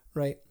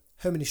 Right,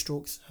 how many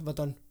strokes have I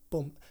done?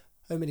 Boom.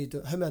 How many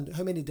did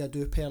I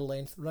do per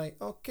length? Right,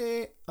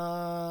 okay,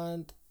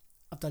 and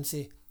I've done,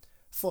 say,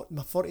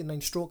 my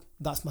 49 stroke,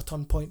 that's my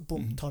turn point.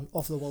 Boom, turn,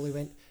 off the wall he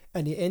went.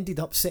 And he ended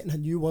up setting a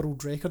new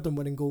world record and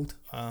winning gold.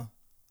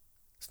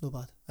 It's no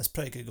bad. That's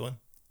pretty good going.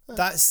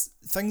 That's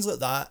things like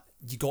that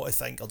you got to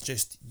think are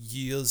just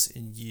years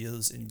and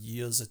years and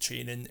years of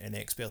training and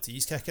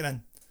expertise kicking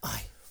in.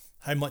 Aye.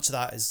 How much of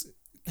that is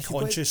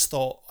conscious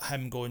thought,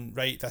 him going,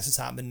 right, this is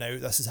happening now,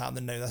 this is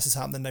happening now, this is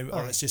happening now,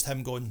 or it's just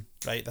him going,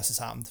 right, this has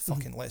happened,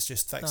 fucking let's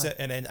just fix it,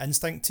 and then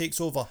instinct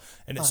takes over,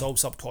 and it's all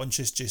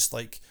subconscious, just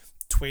like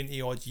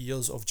 20 odd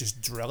years of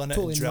just drilling it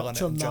and drilling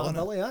it and drilling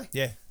it.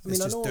 Yeah, I mean,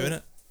 just doing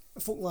it.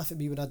 Folk laugh at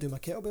me when I do my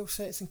kettlebell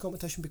sets in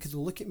competition because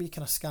they'll look at me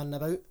kind of scanning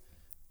about,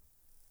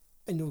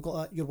 and you've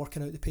got that, you're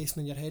working out the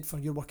pacing in your head for,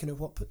 you're working out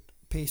what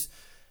pace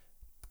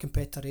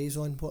competitor A's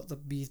on, what the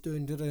B's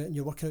doing, and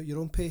you're working out your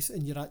own pace,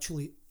 and you're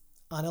actually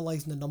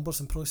analysing the numbers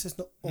and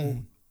processing it all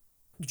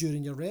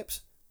during your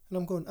reps. And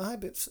I'm going,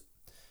 but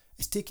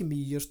it's taken me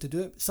years to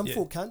do it. Some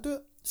folk can't do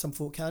it, some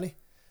folk can't.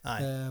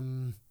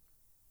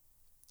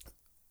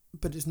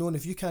 but it's known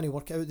if you can't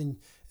work it out, then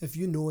if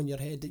you know in your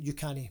head that you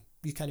can't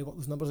work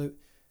those numbers out,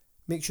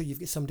 make sure you've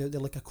got somebody out there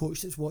like a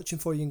coach that's watching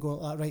for you and going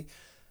like that, right?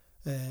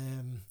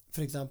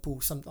 For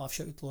example, I've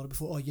shouted to Laura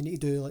before, you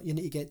need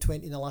to get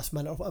 20 in the last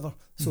minute or whatever.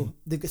 So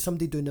they've got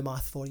somebody doing the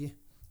math for you,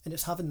 and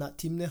it's having that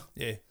team there.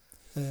 Yeah.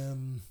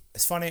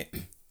 It's funny,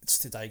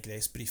 just to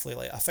digress briefly,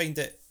 like I find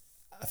it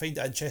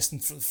interesting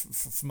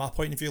from my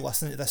point of view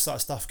listening to this sort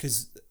of stuff,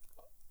 because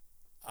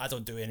I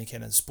don't do any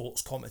kind of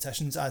sports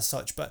competitions as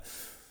such, but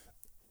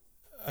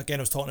again,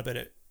 I was talking about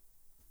it.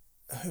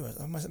 Who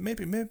was it?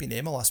 Maybe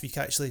Emma last week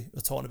actually.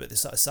 We're talking about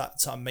this sort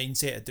of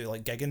mindset to do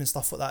like gigging and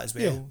stuff like that as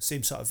well. Yeah.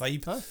 Same sort of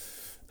vibe. Huh?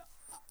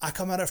 I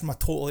come at it from a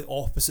totally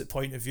opposite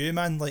point of view,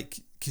 man. Like,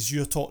 because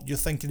you're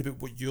thinking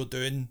about what you're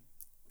doing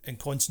and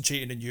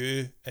concentrating on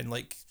you and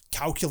like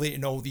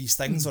calculating all these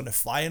things on the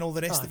fly and all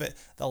the rest of it.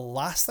 The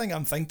last thing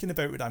I'm thinking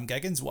about when I'm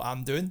gigging is what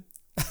I'm doing.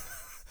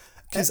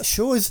 It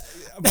shows.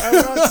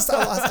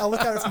 I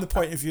look at it from the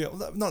point of view,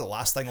 not the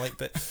last thing, like,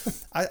 but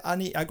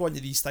I go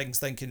into these things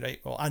thinking, right,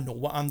 well, I know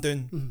what I'm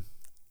doing.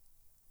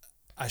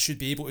 I should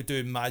be able to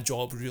do my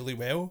job really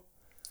well.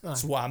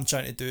 So what I'm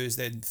trying to do is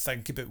then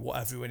think about what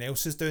everyone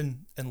else is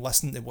doing and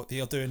listen to what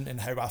they're doing and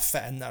how I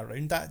fit in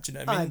around that. Do you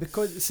know what I mean?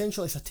 Because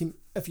essentially it's a team.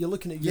 If you're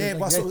looking at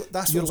that's what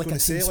I was going to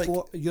say.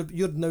 Sport,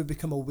 you're now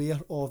become aware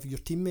of your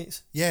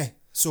teammates. Yeah.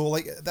 So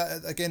like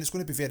that again, it's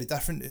going to be very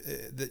different.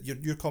 That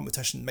your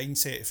competition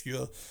mindset, if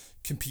you're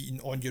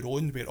competing on your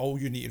own, where all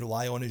you need to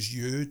rely on is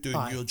you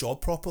doing your job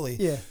properly.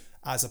 Yeah.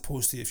 As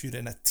opposed to if you're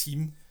in a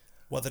team,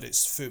 whether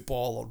it's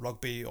football or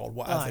rugby or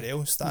whatever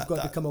else, you've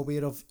got to become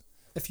aware of.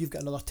 If you've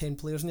got another 10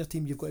 players in your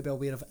team, you've got to be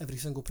aware of every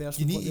single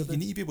person. You need to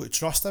be able to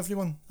trust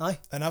everyone. Aye.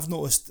 And I've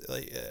noticed,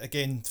 like,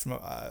 again,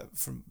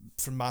 from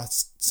my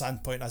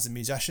standpoint as a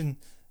musician,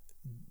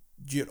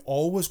 you're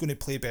always going to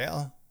play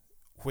better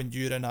when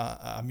you're in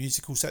a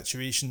musical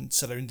situation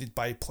surrounded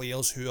by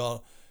players who are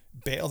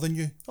better than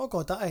you. Oh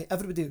God,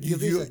 everybody, you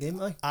raise their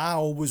game. Aye. I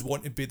always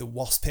want to be the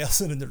worst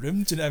person in the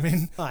room. Do you know what I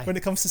mean? Aye. When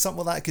it comes to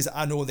something like that, because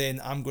I know then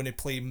I'm going to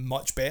play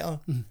much better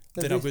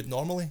than I would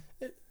normally.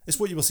 It's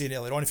what you were saying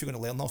earlier on. If you're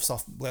going to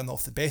learn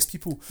off the best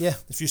people. Yeah.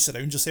 If you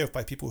surround yourself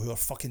by people who are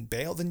fucking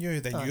better than you,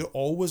 then you're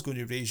always going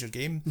to raise your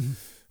game.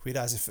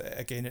 Whereas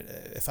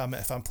if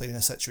I'm playing in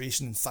a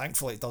situation, and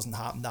thankfully it doesn't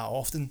happen that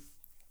often,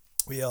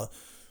 where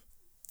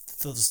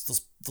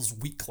there's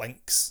weak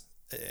links,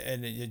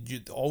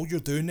 and all you're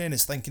doing then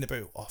is thinking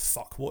about, oh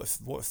fuck, what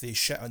if they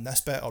shit on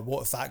this bit, or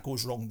what if that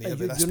goes wrong there with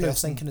this person. You're now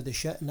thinking of the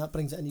shit, and that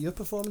brings it into your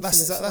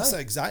performance. That's it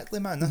exactly,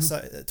 man. That's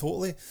it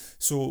totally.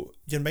 So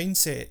your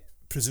mindset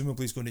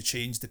presumably is going to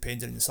change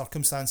depending on the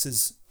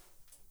circumstances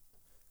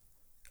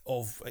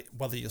of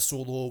whether you're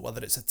solo,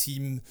 whether it's a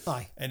team,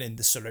 and then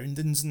the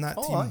surroundings in that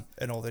team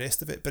and all the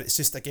rest of it. But it's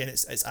just, again,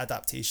 it's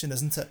adaptation,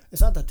 isn't it?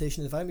 It's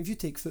adaptation of the environment. If you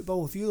take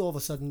football, if you all of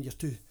a sudden your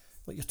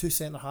two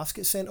centre halves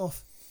get sent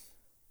off,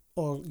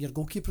 or your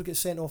goalkeeper gets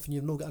sent off, and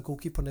you've not got a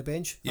goalkeeper on the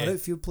bench, an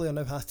outfield player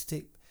now has to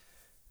take.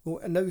 Well,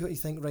 and now you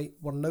think, right,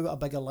 we're now at a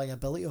bigger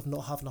liability of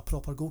not having a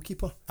proper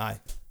goalkeeper.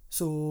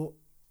 So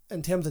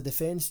in terms of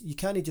defence, you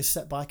can't just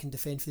sit back and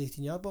defend for the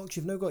 18-yard box.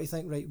 You've now got to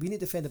think, right, we need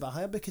to defend a bit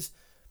higher, because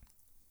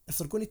if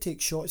they're going to take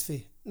shots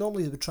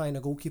normally they would try and a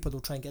goalkeeper,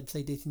 they'll try and get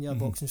inside the 18-yard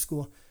box and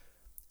score.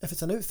 If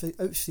it's an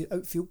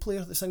outfield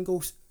player that's in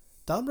goals,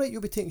 damn right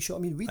you'll be taking shot. I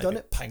mean, we done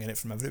it, pinging it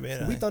from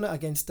everywhere. We done it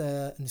against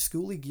in the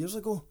school league years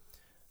ago.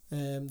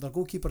 Their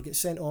goalkeeper gets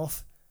sent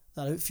off,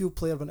 that outfield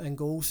player went in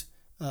goals,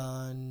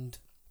 and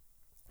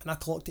I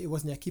clocked it, he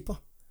wasn't a keeper,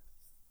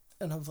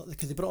 and I was like,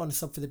 because they brought on a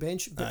sub for the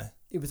bench, but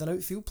he was an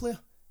outfield player.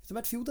 He's a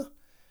midfielder.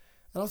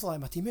 And I was like,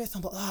 my teammates,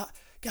 I'm like,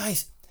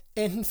 guys,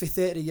 anything for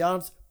 30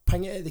 yards,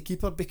 ping it at the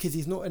keeper, because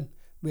he's not in.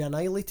 We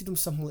annihilated him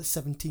something like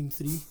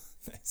 17-3.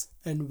 Nice.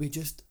 And we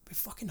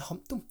fucking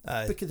humped them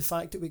because of the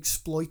fact that we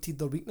exploited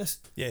their weakness.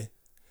 Yeah.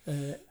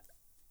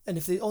 And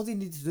if all they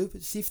needed to do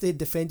was see if they had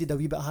defended a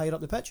wee bit higher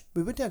up the pitch,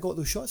 we wouldn't have got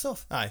those shots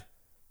off.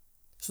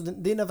 So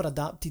they never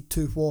adapted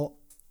to what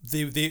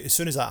they as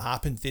soon as that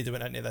happened, they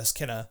went into this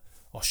kind of,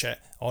 oh shit,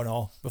 oh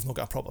no, we've not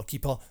got a proper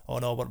keeper, oh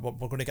no,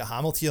 we're going to get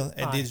hammered here,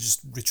 and they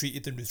just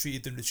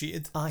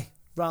retreated.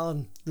 Rather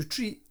than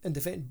retreat and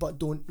defend, but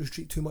don't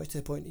retreat too much to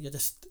the point that you're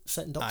just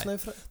sitting ducks now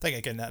for it. I think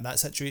again, in that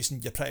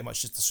situation, you're pretty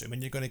much just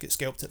assuming you're going to get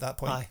scalped at that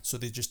point. So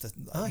they just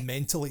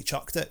mentally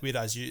chucked it,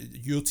 whereas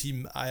your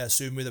team, I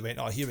assume, would have went,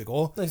 oh, here we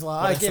go. It's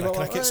like, for a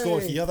cricket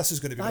score here, this is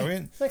going to be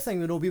brilliant. Next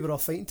thing we know, we were all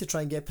fighting to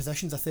try and get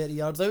positions of 30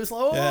 yards out. It's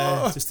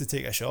like, just to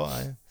take a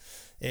shot.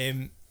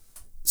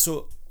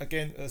 So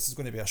again, this is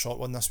going to be a short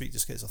one this week,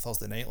 just because it's a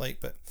Thursday night,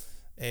 but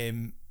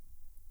in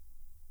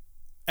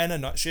a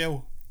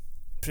nutshell,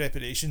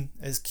 preparation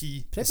is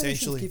key.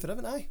 Preparation is key for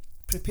everything.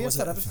 Prepare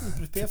for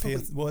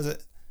everything. What is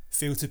it?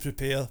 Fail to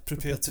prepare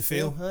to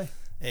fail.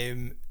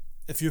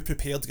 If you're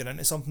prepared to get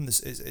into something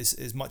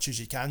as much as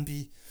you can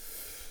be,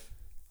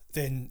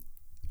 then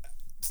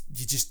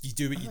you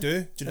do what you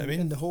do. Do you know what I mean?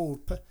 And the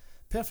whole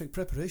perfect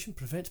preparation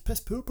prevents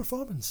piss poor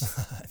performance.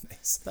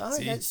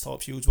 Nice.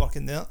 Top shields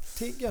working there.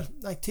 Take your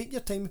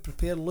time to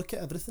prepare. Look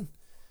at everything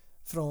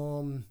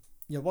from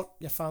your work,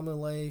 your family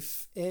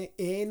life,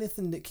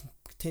 anything that can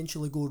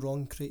potentially go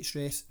wrong, create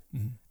stress.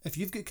 If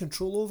you've got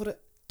control over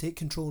it, take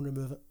control and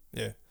remove it.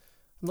 Yeah.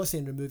 I'm not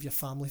saying remove your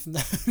family from the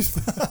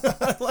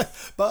house. Like,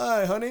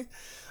 bye, honey.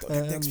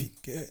 Next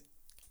week, get it.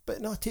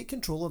 But no, take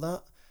control of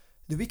that.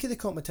 The week of the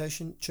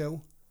competition,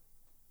 chill,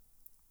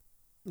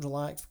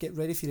 relax, get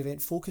ready for your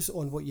event, focus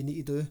on what you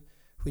need to do.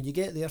 When you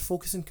get there,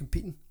 focus on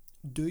competing.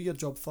 Do your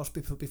job first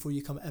before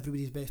you come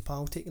everybody's best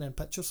pal taking in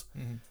pictures.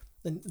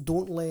 And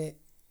don't let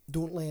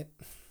the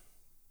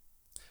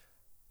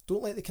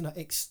kind of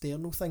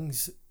external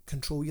things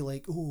control you,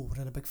 like, oh,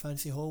 we're in a big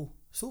fancy hall.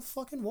 So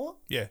fucking what?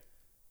 Yeah.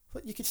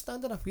 But you could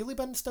stand in a wheelie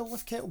bin and still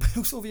lift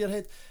kettlebells over your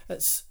head. I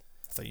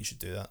think you should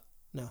do that.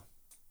 No.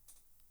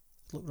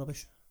 Look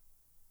rubbish.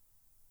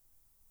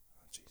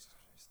 Oh, Jesus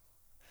Christ.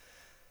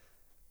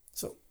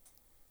 So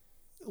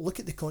look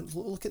at the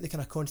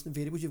kind of constant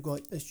variables you've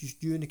got. It's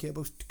just you and the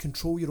kettlebells to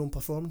control your own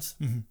performance.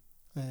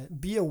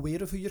 Be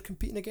aware of who you're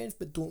competing against,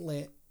 but don't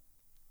let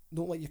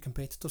your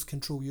competitors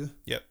control you.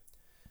 Yep.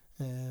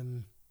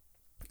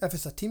 If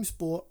it's a team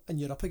sport and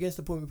you're up against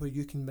a opponent where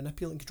you can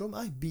manipulate and control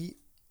them,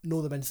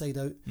 know them inside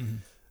out.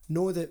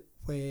 Know that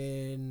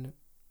when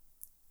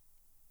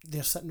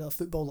they're sitting at a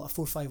football like a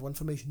 4-5-1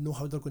 formation, know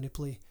how they're going to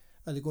play.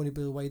 Are they going to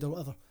be wide or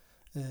whatever?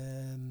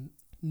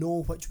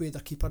 Know which way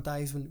their keeper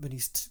dives when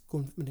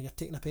you're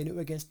taking a penalty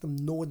against them.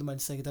 Know them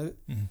inside out.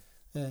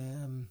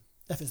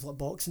 If it's like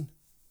boxing,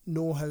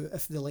 know how,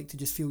 if they like to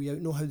just feel you out,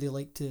 know how they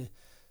like to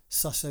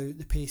suss out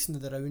the pacing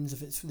of the rounds.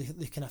 If it's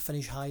they kind of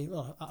finish high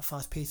or at a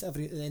fast pace at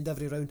the end of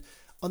every round.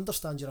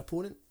 Understand your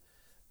opponent.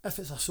 If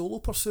it's a solo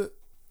pursuit,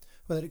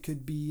 whether it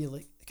could be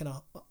like kind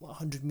of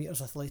 100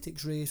 metres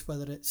athletics race,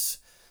 whether it's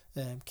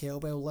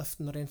kettlebell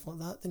lifting or anything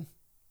like that, then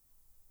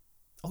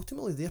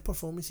ultimately their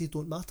performances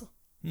don't matter.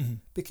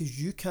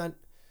 Because you can't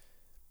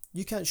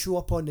show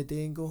up on the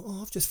day and go,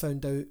 oh, I've just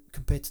found out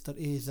competitor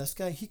A is this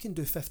guy, he can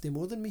do 50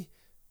 more than me.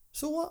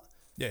 So what?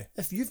 Yeah.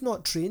 If you've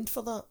not trained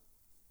for that,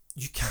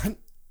 you can't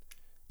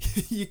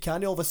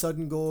all of a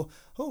sudden go,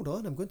 hold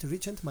on, I'm going to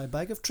reach into my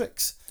bag of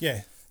tricks.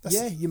 Yeah.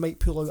 You might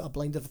pull out a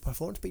blind of a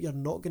performance, but you're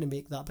not going to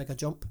make that big a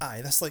jump.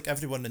 Aye, that's like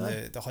everyone in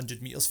the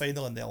 100 metres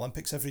final in the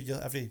Olympics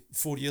every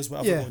 4 years,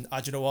 whatever, going,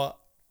 do you know what?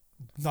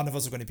 None of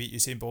us are going to beat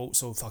Usain Bolt,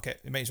 so fuck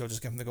it. We might as well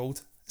just give him the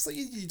gold. It's like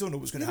you don't know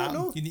what's going to happen.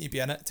 Know. You need to be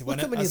in it to win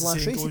it. Look at when his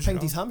last race, he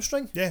pinged his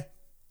hamstring. Yeah.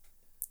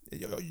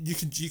 You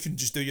can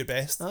just do your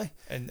best. Aye.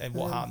 And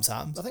what happens.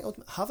 I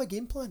think have a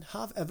game plan.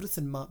 Have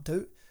everything mapped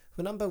out.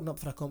 When I'm building up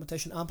for a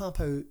competition, I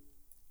map out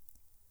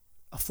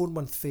a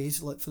 4-month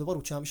phase. Like for the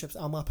World Championships,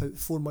 I map out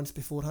 4 months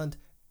beforehand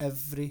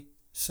every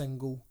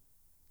single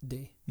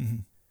day.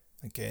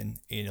 Again,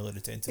 anal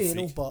retentive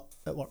anal, freak. But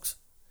it works.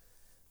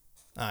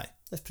 Aye.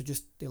 Let's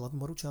produce the 11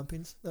 world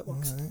champions. That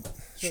works. Right.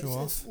 Show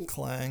off.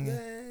 Clang.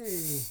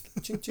 Yay.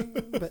 Ching ching.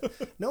 But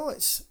no,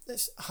 it's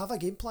have a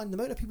game plan. The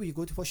amount of people you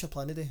go to, what's your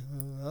plan today?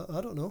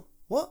 I don't know.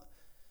 What?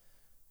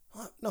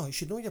 No, you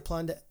should know your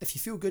plan. That if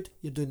you feel good,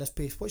 you're doing this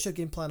pace. What's your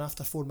game plan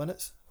after 4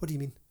 minutes? What do you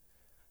mean?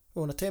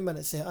 Well, on a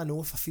 10-minute set, I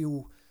know if I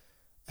feel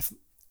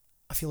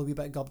a wee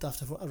bit gubbed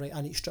after, right,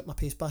 I need to strip my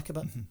pace back a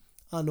bit.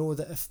 I know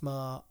that if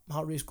my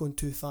heart rate's going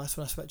too fast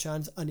when I switch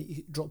hands, I need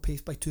to drop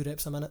pace by 2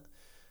 reps a minute.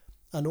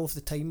 I know if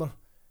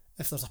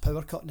there's a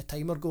power cut and the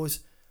timer goes,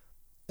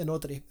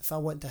 if I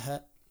want to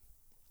hit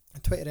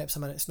 20 reps a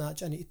minute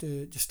snatch, I need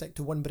to just stick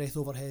to 1 breath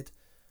overhead.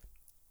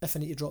 If I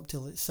need to drop to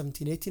like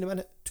 17, 18 a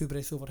minute, 2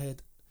 breaths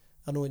overhead.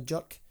 I know in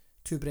jerk,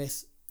 2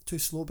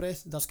 slow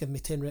breaths, that's giving me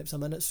 10 reps a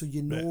minute. So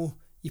you know,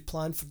 you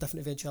plan for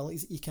different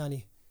eventualities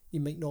that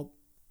you might not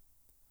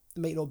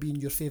be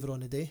in your favour on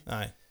the day.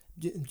 Aye.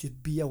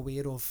 Just be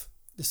aware of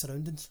the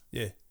surroundings.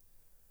 Yeah.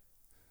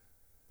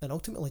 And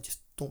ultimately, just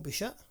don't be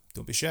shit.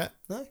 Don't be shit.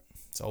 Aye.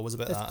 It's always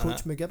about as that.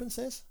 Coach McGibbon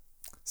says.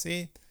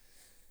 See,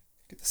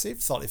 could have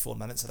saved 34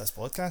 minutes of this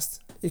podcast.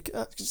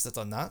 Just have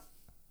done that.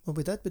 Well,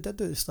 we did do it at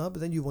the start,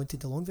 but then you wanted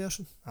the long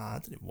version. I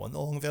didn't want the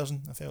long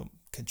version. I felt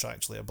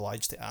contractually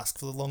obliged to ask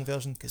for the long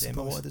version because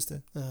Emma wanted us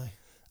to. Aye.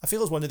 I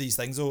feel it's one of these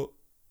things though,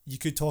 you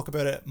could talk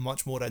about it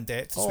much more in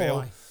depth as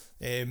well.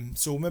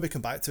 So maybe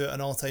come back to it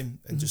another time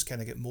and just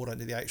kind of get more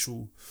into the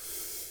actual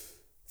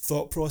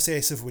thought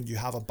process of when you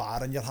have a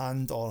bar in your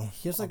hand or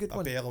here's a good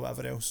one. Bell or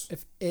whatever else.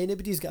 If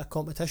anybody's got a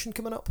competition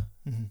coming up,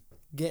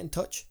 get in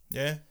touch.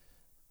 Yeah.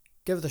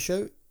 Give it a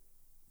shout.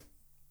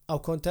 I'll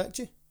contact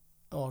you,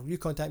 or you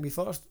contact me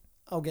first.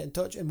 I'll get in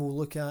touch and we'll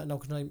look at,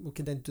 and we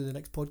can then do the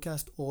next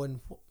podcast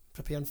on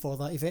preparing for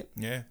that event.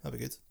 Yeah, that'd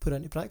be good. Put it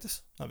into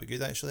practice. That'd be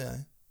good actually,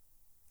 aye.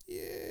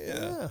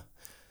 Yeah.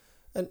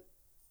 And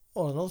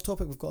another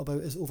topic we've got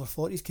about is over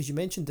 40s, because you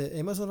mentioned that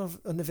Emma's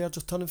on the verge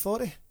of turning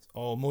 40.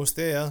 Almost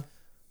there.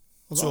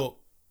 So,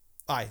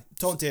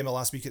 talking to Emma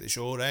last week at the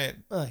show, right?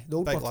 Aye, the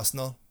old big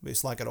listener. We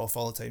slag her off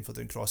all the time for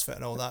doing CrossFit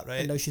and all that, right?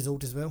 And now she's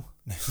old as well.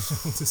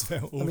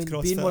 Old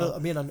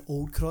CrossFitter. Being an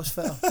old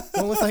CrossFitter.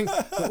 The only thing,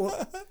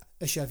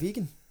 is she a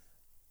vegan?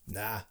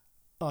 Nah.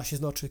 Oh, she's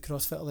not a true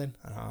CrossFitter then.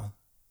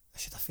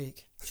 She's a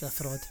fake. She's a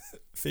fraud.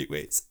 Fake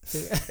weights.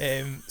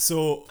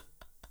 So,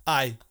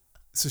 aye.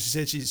 So she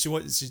said she's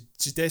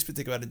desperate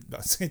to go out and, well,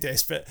 I say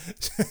desperate,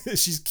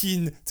 she's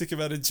keen to come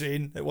out and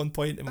train at one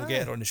point, and we'll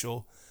get her on the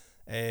show,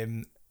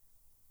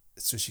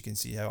 so she can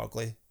see how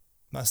ugly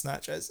my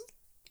snatch is.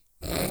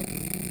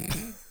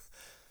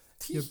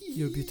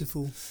 Your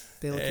beautiful,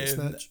 delicate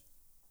snatch.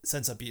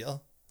 Since I beat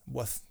her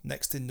with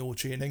next to no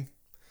training,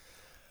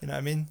 you know what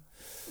I mean?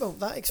 Well,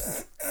 that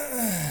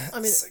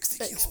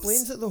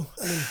explains it though.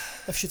 I mean,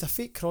 if she's a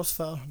fake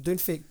CrossFitter doing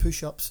fake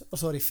push-ups, or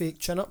sorry, fake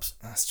chin-ups,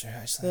 that's true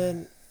actually.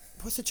 Then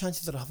what's the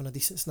chances of her having a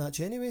decent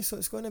snatch anyway? So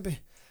it's going to be,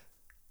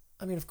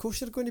 I mean, of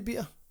course you're going to beat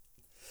her.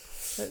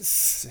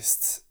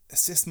 It's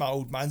just my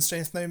old man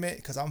strength now, mate,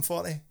 because I'm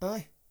 40.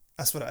 Aye.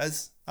 That's what it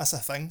is. That's a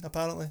thing,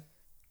 apparently.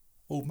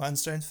 Old man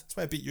strength. That's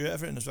why I beat you at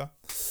everything as well.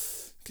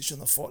 Because you're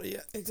not 40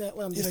 yet.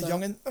 Exactly. You're a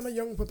youngin'. I'm a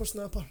young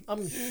whippersnapper.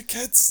 You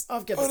kids.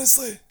 I've got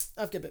honestly.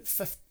 I've got about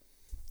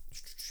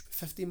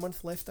 15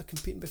 months left of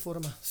competing before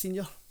I'm a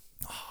senior.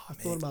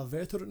 Before I'm a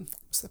veteran.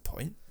 What's the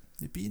point?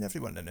 You're beating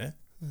everyone I know.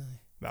 Aye.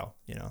 Well,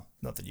 you know,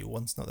 not the new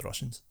ones, not the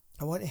Russians.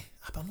 I want to.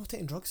 But I'm not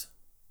taking drugs.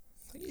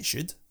 I think you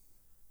should.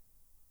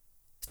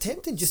 It's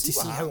tempting just to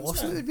see how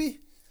awesome man. It would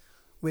be.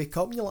 Wake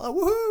up and you're like,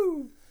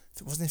 woohoo!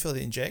 If it wasn't for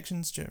the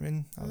injections, do you know what I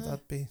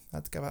mean?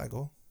 I'd give it a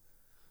go.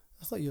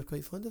 I thought you were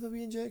quite fond of a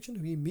wee injection, a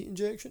wee meat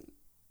injection.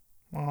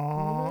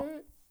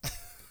 Aww.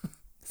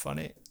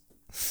 Funny.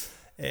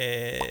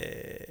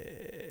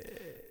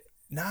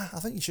 Nah, I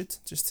think you should.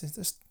 Just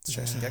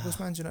shits and giggles,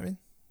 man, do you know what I mean?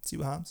 See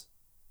what happens.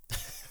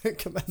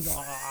 Come in.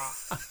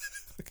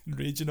 Fucking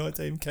raging all the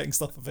time, kicking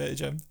stuff about the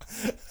gym.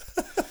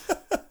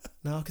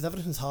 No, because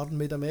everything's hard and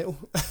made of metal.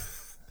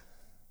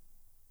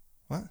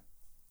 What? You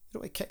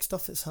don't want to kick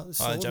stuff that's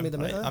solid gym, made of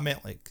metal. Right. I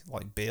meant like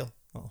bail.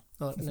 Oh,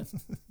 no.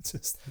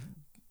 Just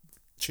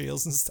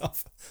chairs and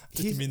stuff.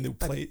 I didn't mean the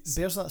plates.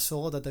 Bear's that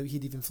solid, I doubt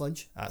he'd even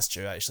flinch. That's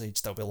true, actually. He'd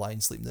still be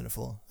lying, sleeping on the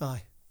floor.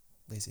 Aye.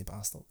 Lazy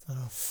bastard. I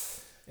know.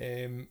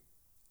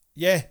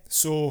 Yeah,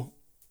 so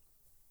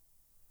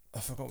I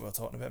forgot what we were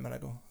talking about a minute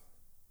ago.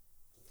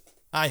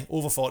 Aye,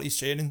 over 40s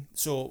training.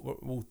 So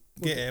we'll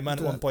get Emma in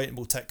at one point and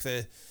we'll tick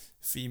the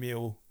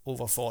female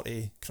over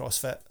 40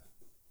 CrossFit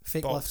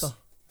fake box. lifter.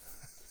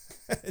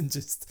 and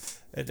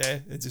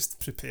just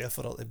prepare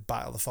for her to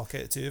battle the fuck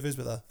out of two of us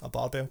with a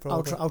barbell,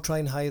 probably. I'll try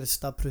and hire a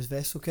stab-proof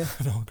vest, okay?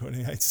 No,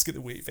 I just get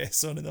the weight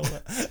vests on and all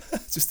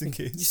that, just in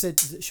case. You said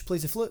she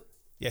plays the flute?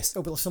 Yes.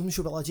 It'll be like something,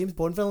 she'll be like James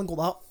Bond villain, go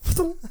like that,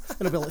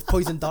 and it'll be like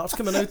poison darts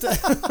coming out.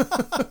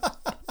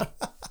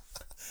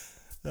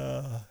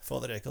 For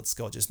the record,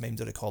 Scott just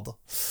mimed a recorder.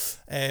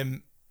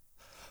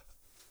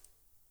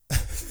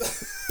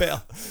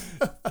 Better.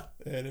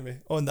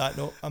 Anyway, on that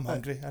note, I'm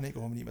hungry. I need to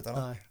go home and eat my dinner.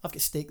 Aye. I've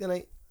got steak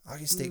tonight. I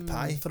get steak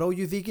pie. For all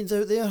you vegans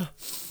out there,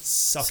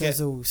 Suck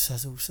sizzle,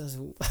 sizzle,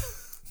 sizzle.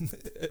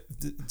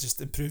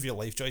 Just improve your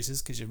life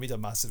choices because you've made a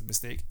massive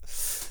mistake.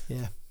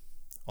 Yeah.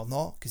 Or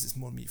not, because it's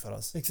more meat for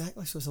us.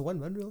 Exactly, so it's a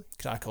win-win really.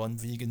 Crack on,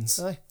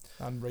 vegans. Aye.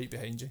 I'm right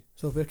behind you.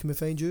 So where can we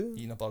find you?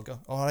 Eating a burger.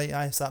 Alright,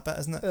 aye, it's that bit,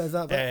 isn't it? Is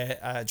that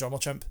bit? Drummer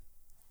Chimp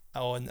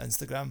on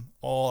Instagram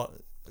or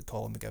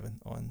Colin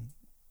McGibbon on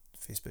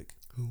Facebook.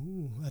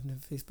 Ooh, I don't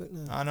have Facebook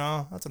now. I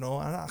know, I don't know.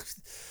 I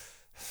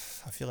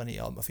feel I need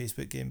to up my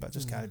Facebook game, but I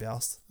just can't be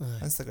asked. Aye.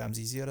 Instagram's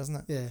easier, isn't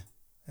it? Yeah.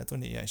 I don't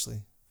need to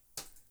actually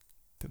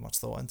put much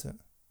thought into it.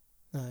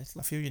 Aye.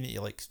 I feel you need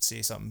to like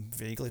say something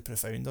vaguely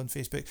profound on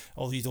Facebook.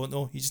 Although you don't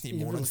know, you just need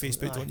more on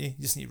Facebook, don't you?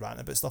 You just need to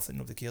rant about stuff that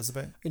nobody cares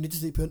about. You need to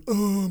keep putting,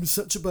 oh, I'm in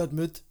such a bad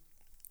mood,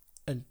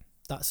 and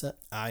that's it.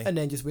 Aye. And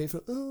then just wait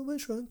for, oh,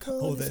 what's wrong,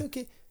 Colin? It's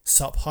okay.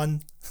 Sup,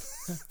 hun?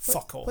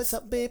 Fuck off. What's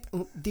up, babe?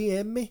 Oh,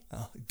 DM me.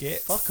 Oh,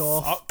 get fuck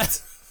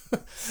off.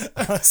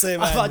 Honestly,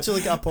 man. I've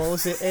actually got a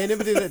policy.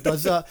 Anybody that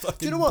does that,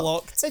 do you know what?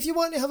 Blocked. If you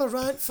want to have a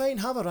rant, fine,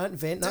 have a rant,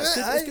 vent. That's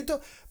good. It's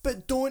good.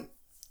 But don't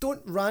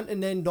rant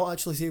and then not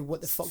actually say what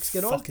the fuck's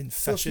going on. Fucking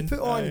so fishing. If you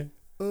put on,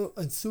 oh,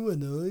 I'm so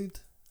annoyed.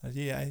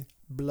 Aye.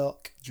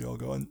 Block.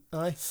 Jog on.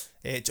 Aye.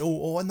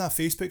 On that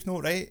Facebook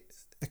note, right?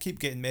 I keep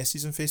getting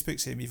messages on Facebook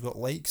saying we've got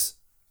likes,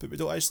 but we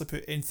don't actually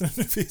put anything on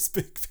the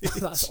Facebook page.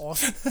 That's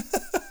awesome.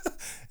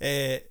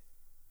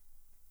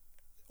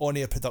 On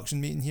a production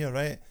meeting here,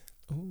 right?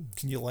 Ooh.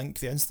 Can you link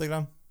the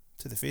Instagram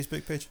to the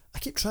Facebook page? I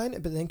keep trying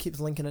it, but then keeps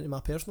linking into my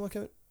personal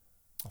account.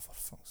 Oh, for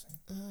fuck's sake.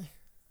 Aye.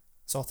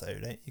 Sort it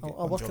out, right? You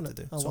I'll work on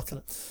it. I'll work on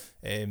it.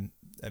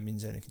 It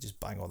means then you can just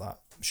bang all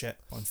that shit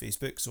on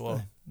Facebook,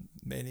 so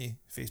many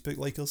Facebook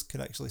likers can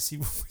actually see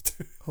what we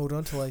do. Hold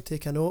on till I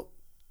take a note.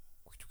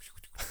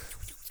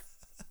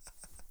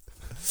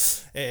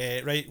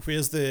 Right,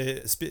 where's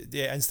the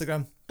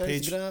Instagram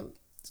page? Instagram.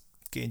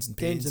 Gains and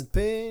Pains.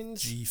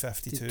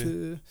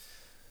 G52.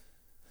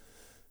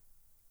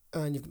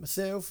 And you've got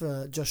myself,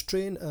 Just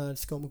Train, and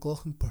Scott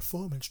McLaughlin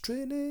Performance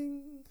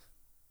Training.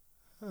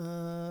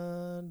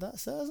 And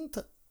that's it, isn't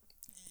it?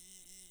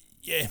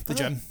 Yeah, the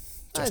gym.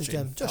 Just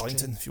Gym. Just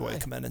Arlington, Train. if you want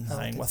to come in and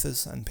hang with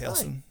us in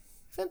person.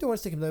 If anyone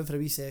wants to come down for a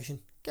wee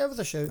session, give us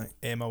a shout. Right,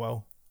 Emma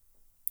will.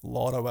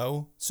 Laura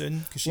will soon,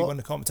 because she won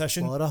the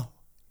competition. Laura,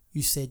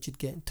 you said you'd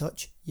get in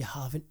touch. You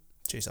haven't.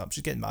 Chase up.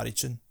 She's getting married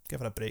soon. Give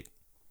her a break.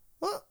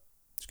 What?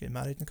 She's getting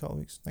married in a couple of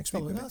weeks. Next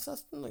week, Well, maybe.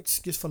 that's an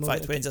excuse for In not.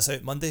 fact, when's this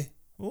out? Monday?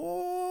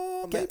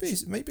 Oh,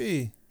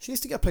 maybe. She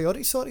needs to get her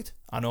priorities sorted.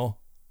 I know.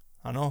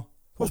 What's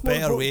What more better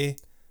important? way?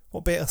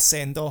 What better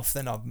send off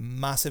than a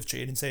massive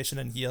training session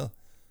in here?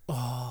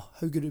 Oh,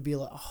 how good it would be,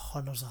 like,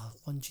 hundreds of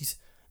lunges.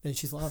 Then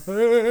she's like,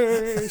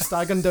 hey,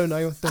 staggering down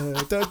aisle. One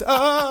of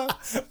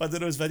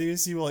those videos,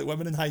 see, like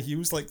women in high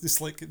heels, like just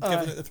like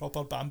giving it the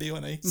proper Bambi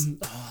on ice.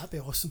 Oh, that'd be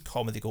awesome.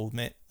 Comedy gold,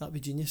 mate. That'd be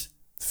genius.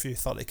 A few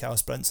 30 cal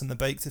sprints on the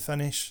bike to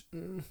finish.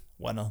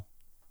 Winner.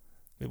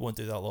 We won't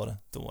do that, Laura.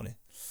 Don't worry.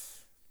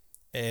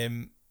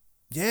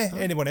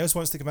 Anyone else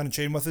wants to come in and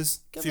train with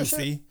us, feel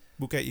free.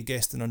 We'll get you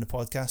guesting on the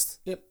podcast.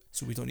 Yep.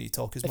 So we don't need to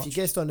talk as if much. you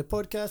guest on the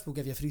podcast, we'll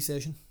give you a free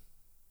session.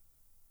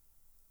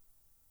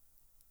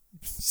 You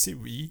say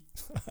we?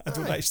 I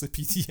don't Aye. actually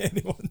PT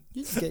anyone.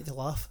 You just get to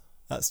laugh.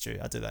 That's true.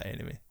 I do that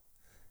anyway.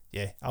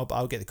 Yeah,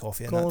 I'll get the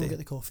coffee in Call that him, day. get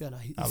the coffee. And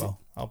I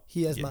will.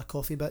 He is my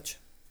coffee bitch.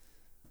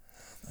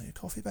 Are you a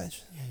coffee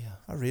bitch? Yeah.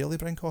 I rarely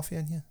bring coffee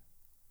in here.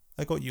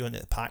 I got you on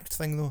the packed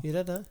thing though. You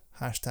did that?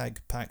 Hashtag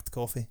packed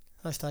coffee.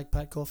 Hashtag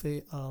pack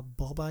coffee or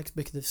ball bags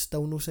because they've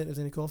still no sent us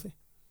any coffee.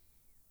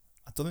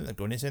 I don't think they're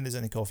going to send us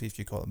any coffee if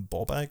you call them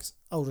ball bags.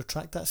 I'll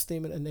retract that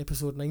statement in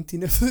episode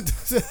 19 if they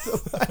send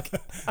it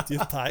back.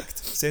 You've packed.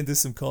 Send us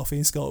some coffee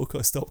and Scott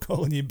will stop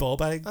calling you ball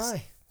bags.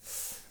 Aye.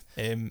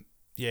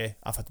 Yeah,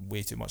 I've had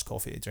way too much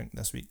coffee to drink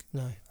this week.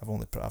 No.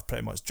 I've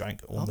pretty much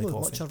drank I've only not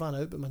coffee. much I ran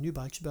out, but my new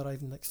bag should be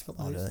arriving next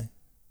couple Oh of days. really?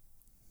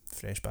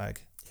 Fresh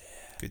bag. Yeah.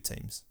 Good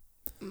times.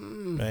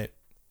 Mm. Right.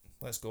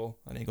 Let's go.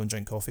 I need to go and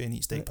drink coffee and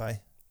eat steak Right.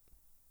 pie.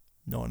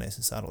 Not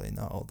necessarily in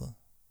that order.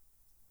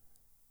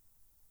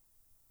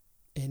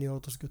 Any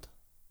order's good.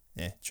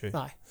 Yeah, true.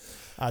 Aye.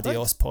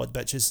 Adios, pod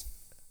bitches.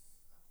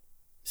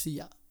 See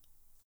ya.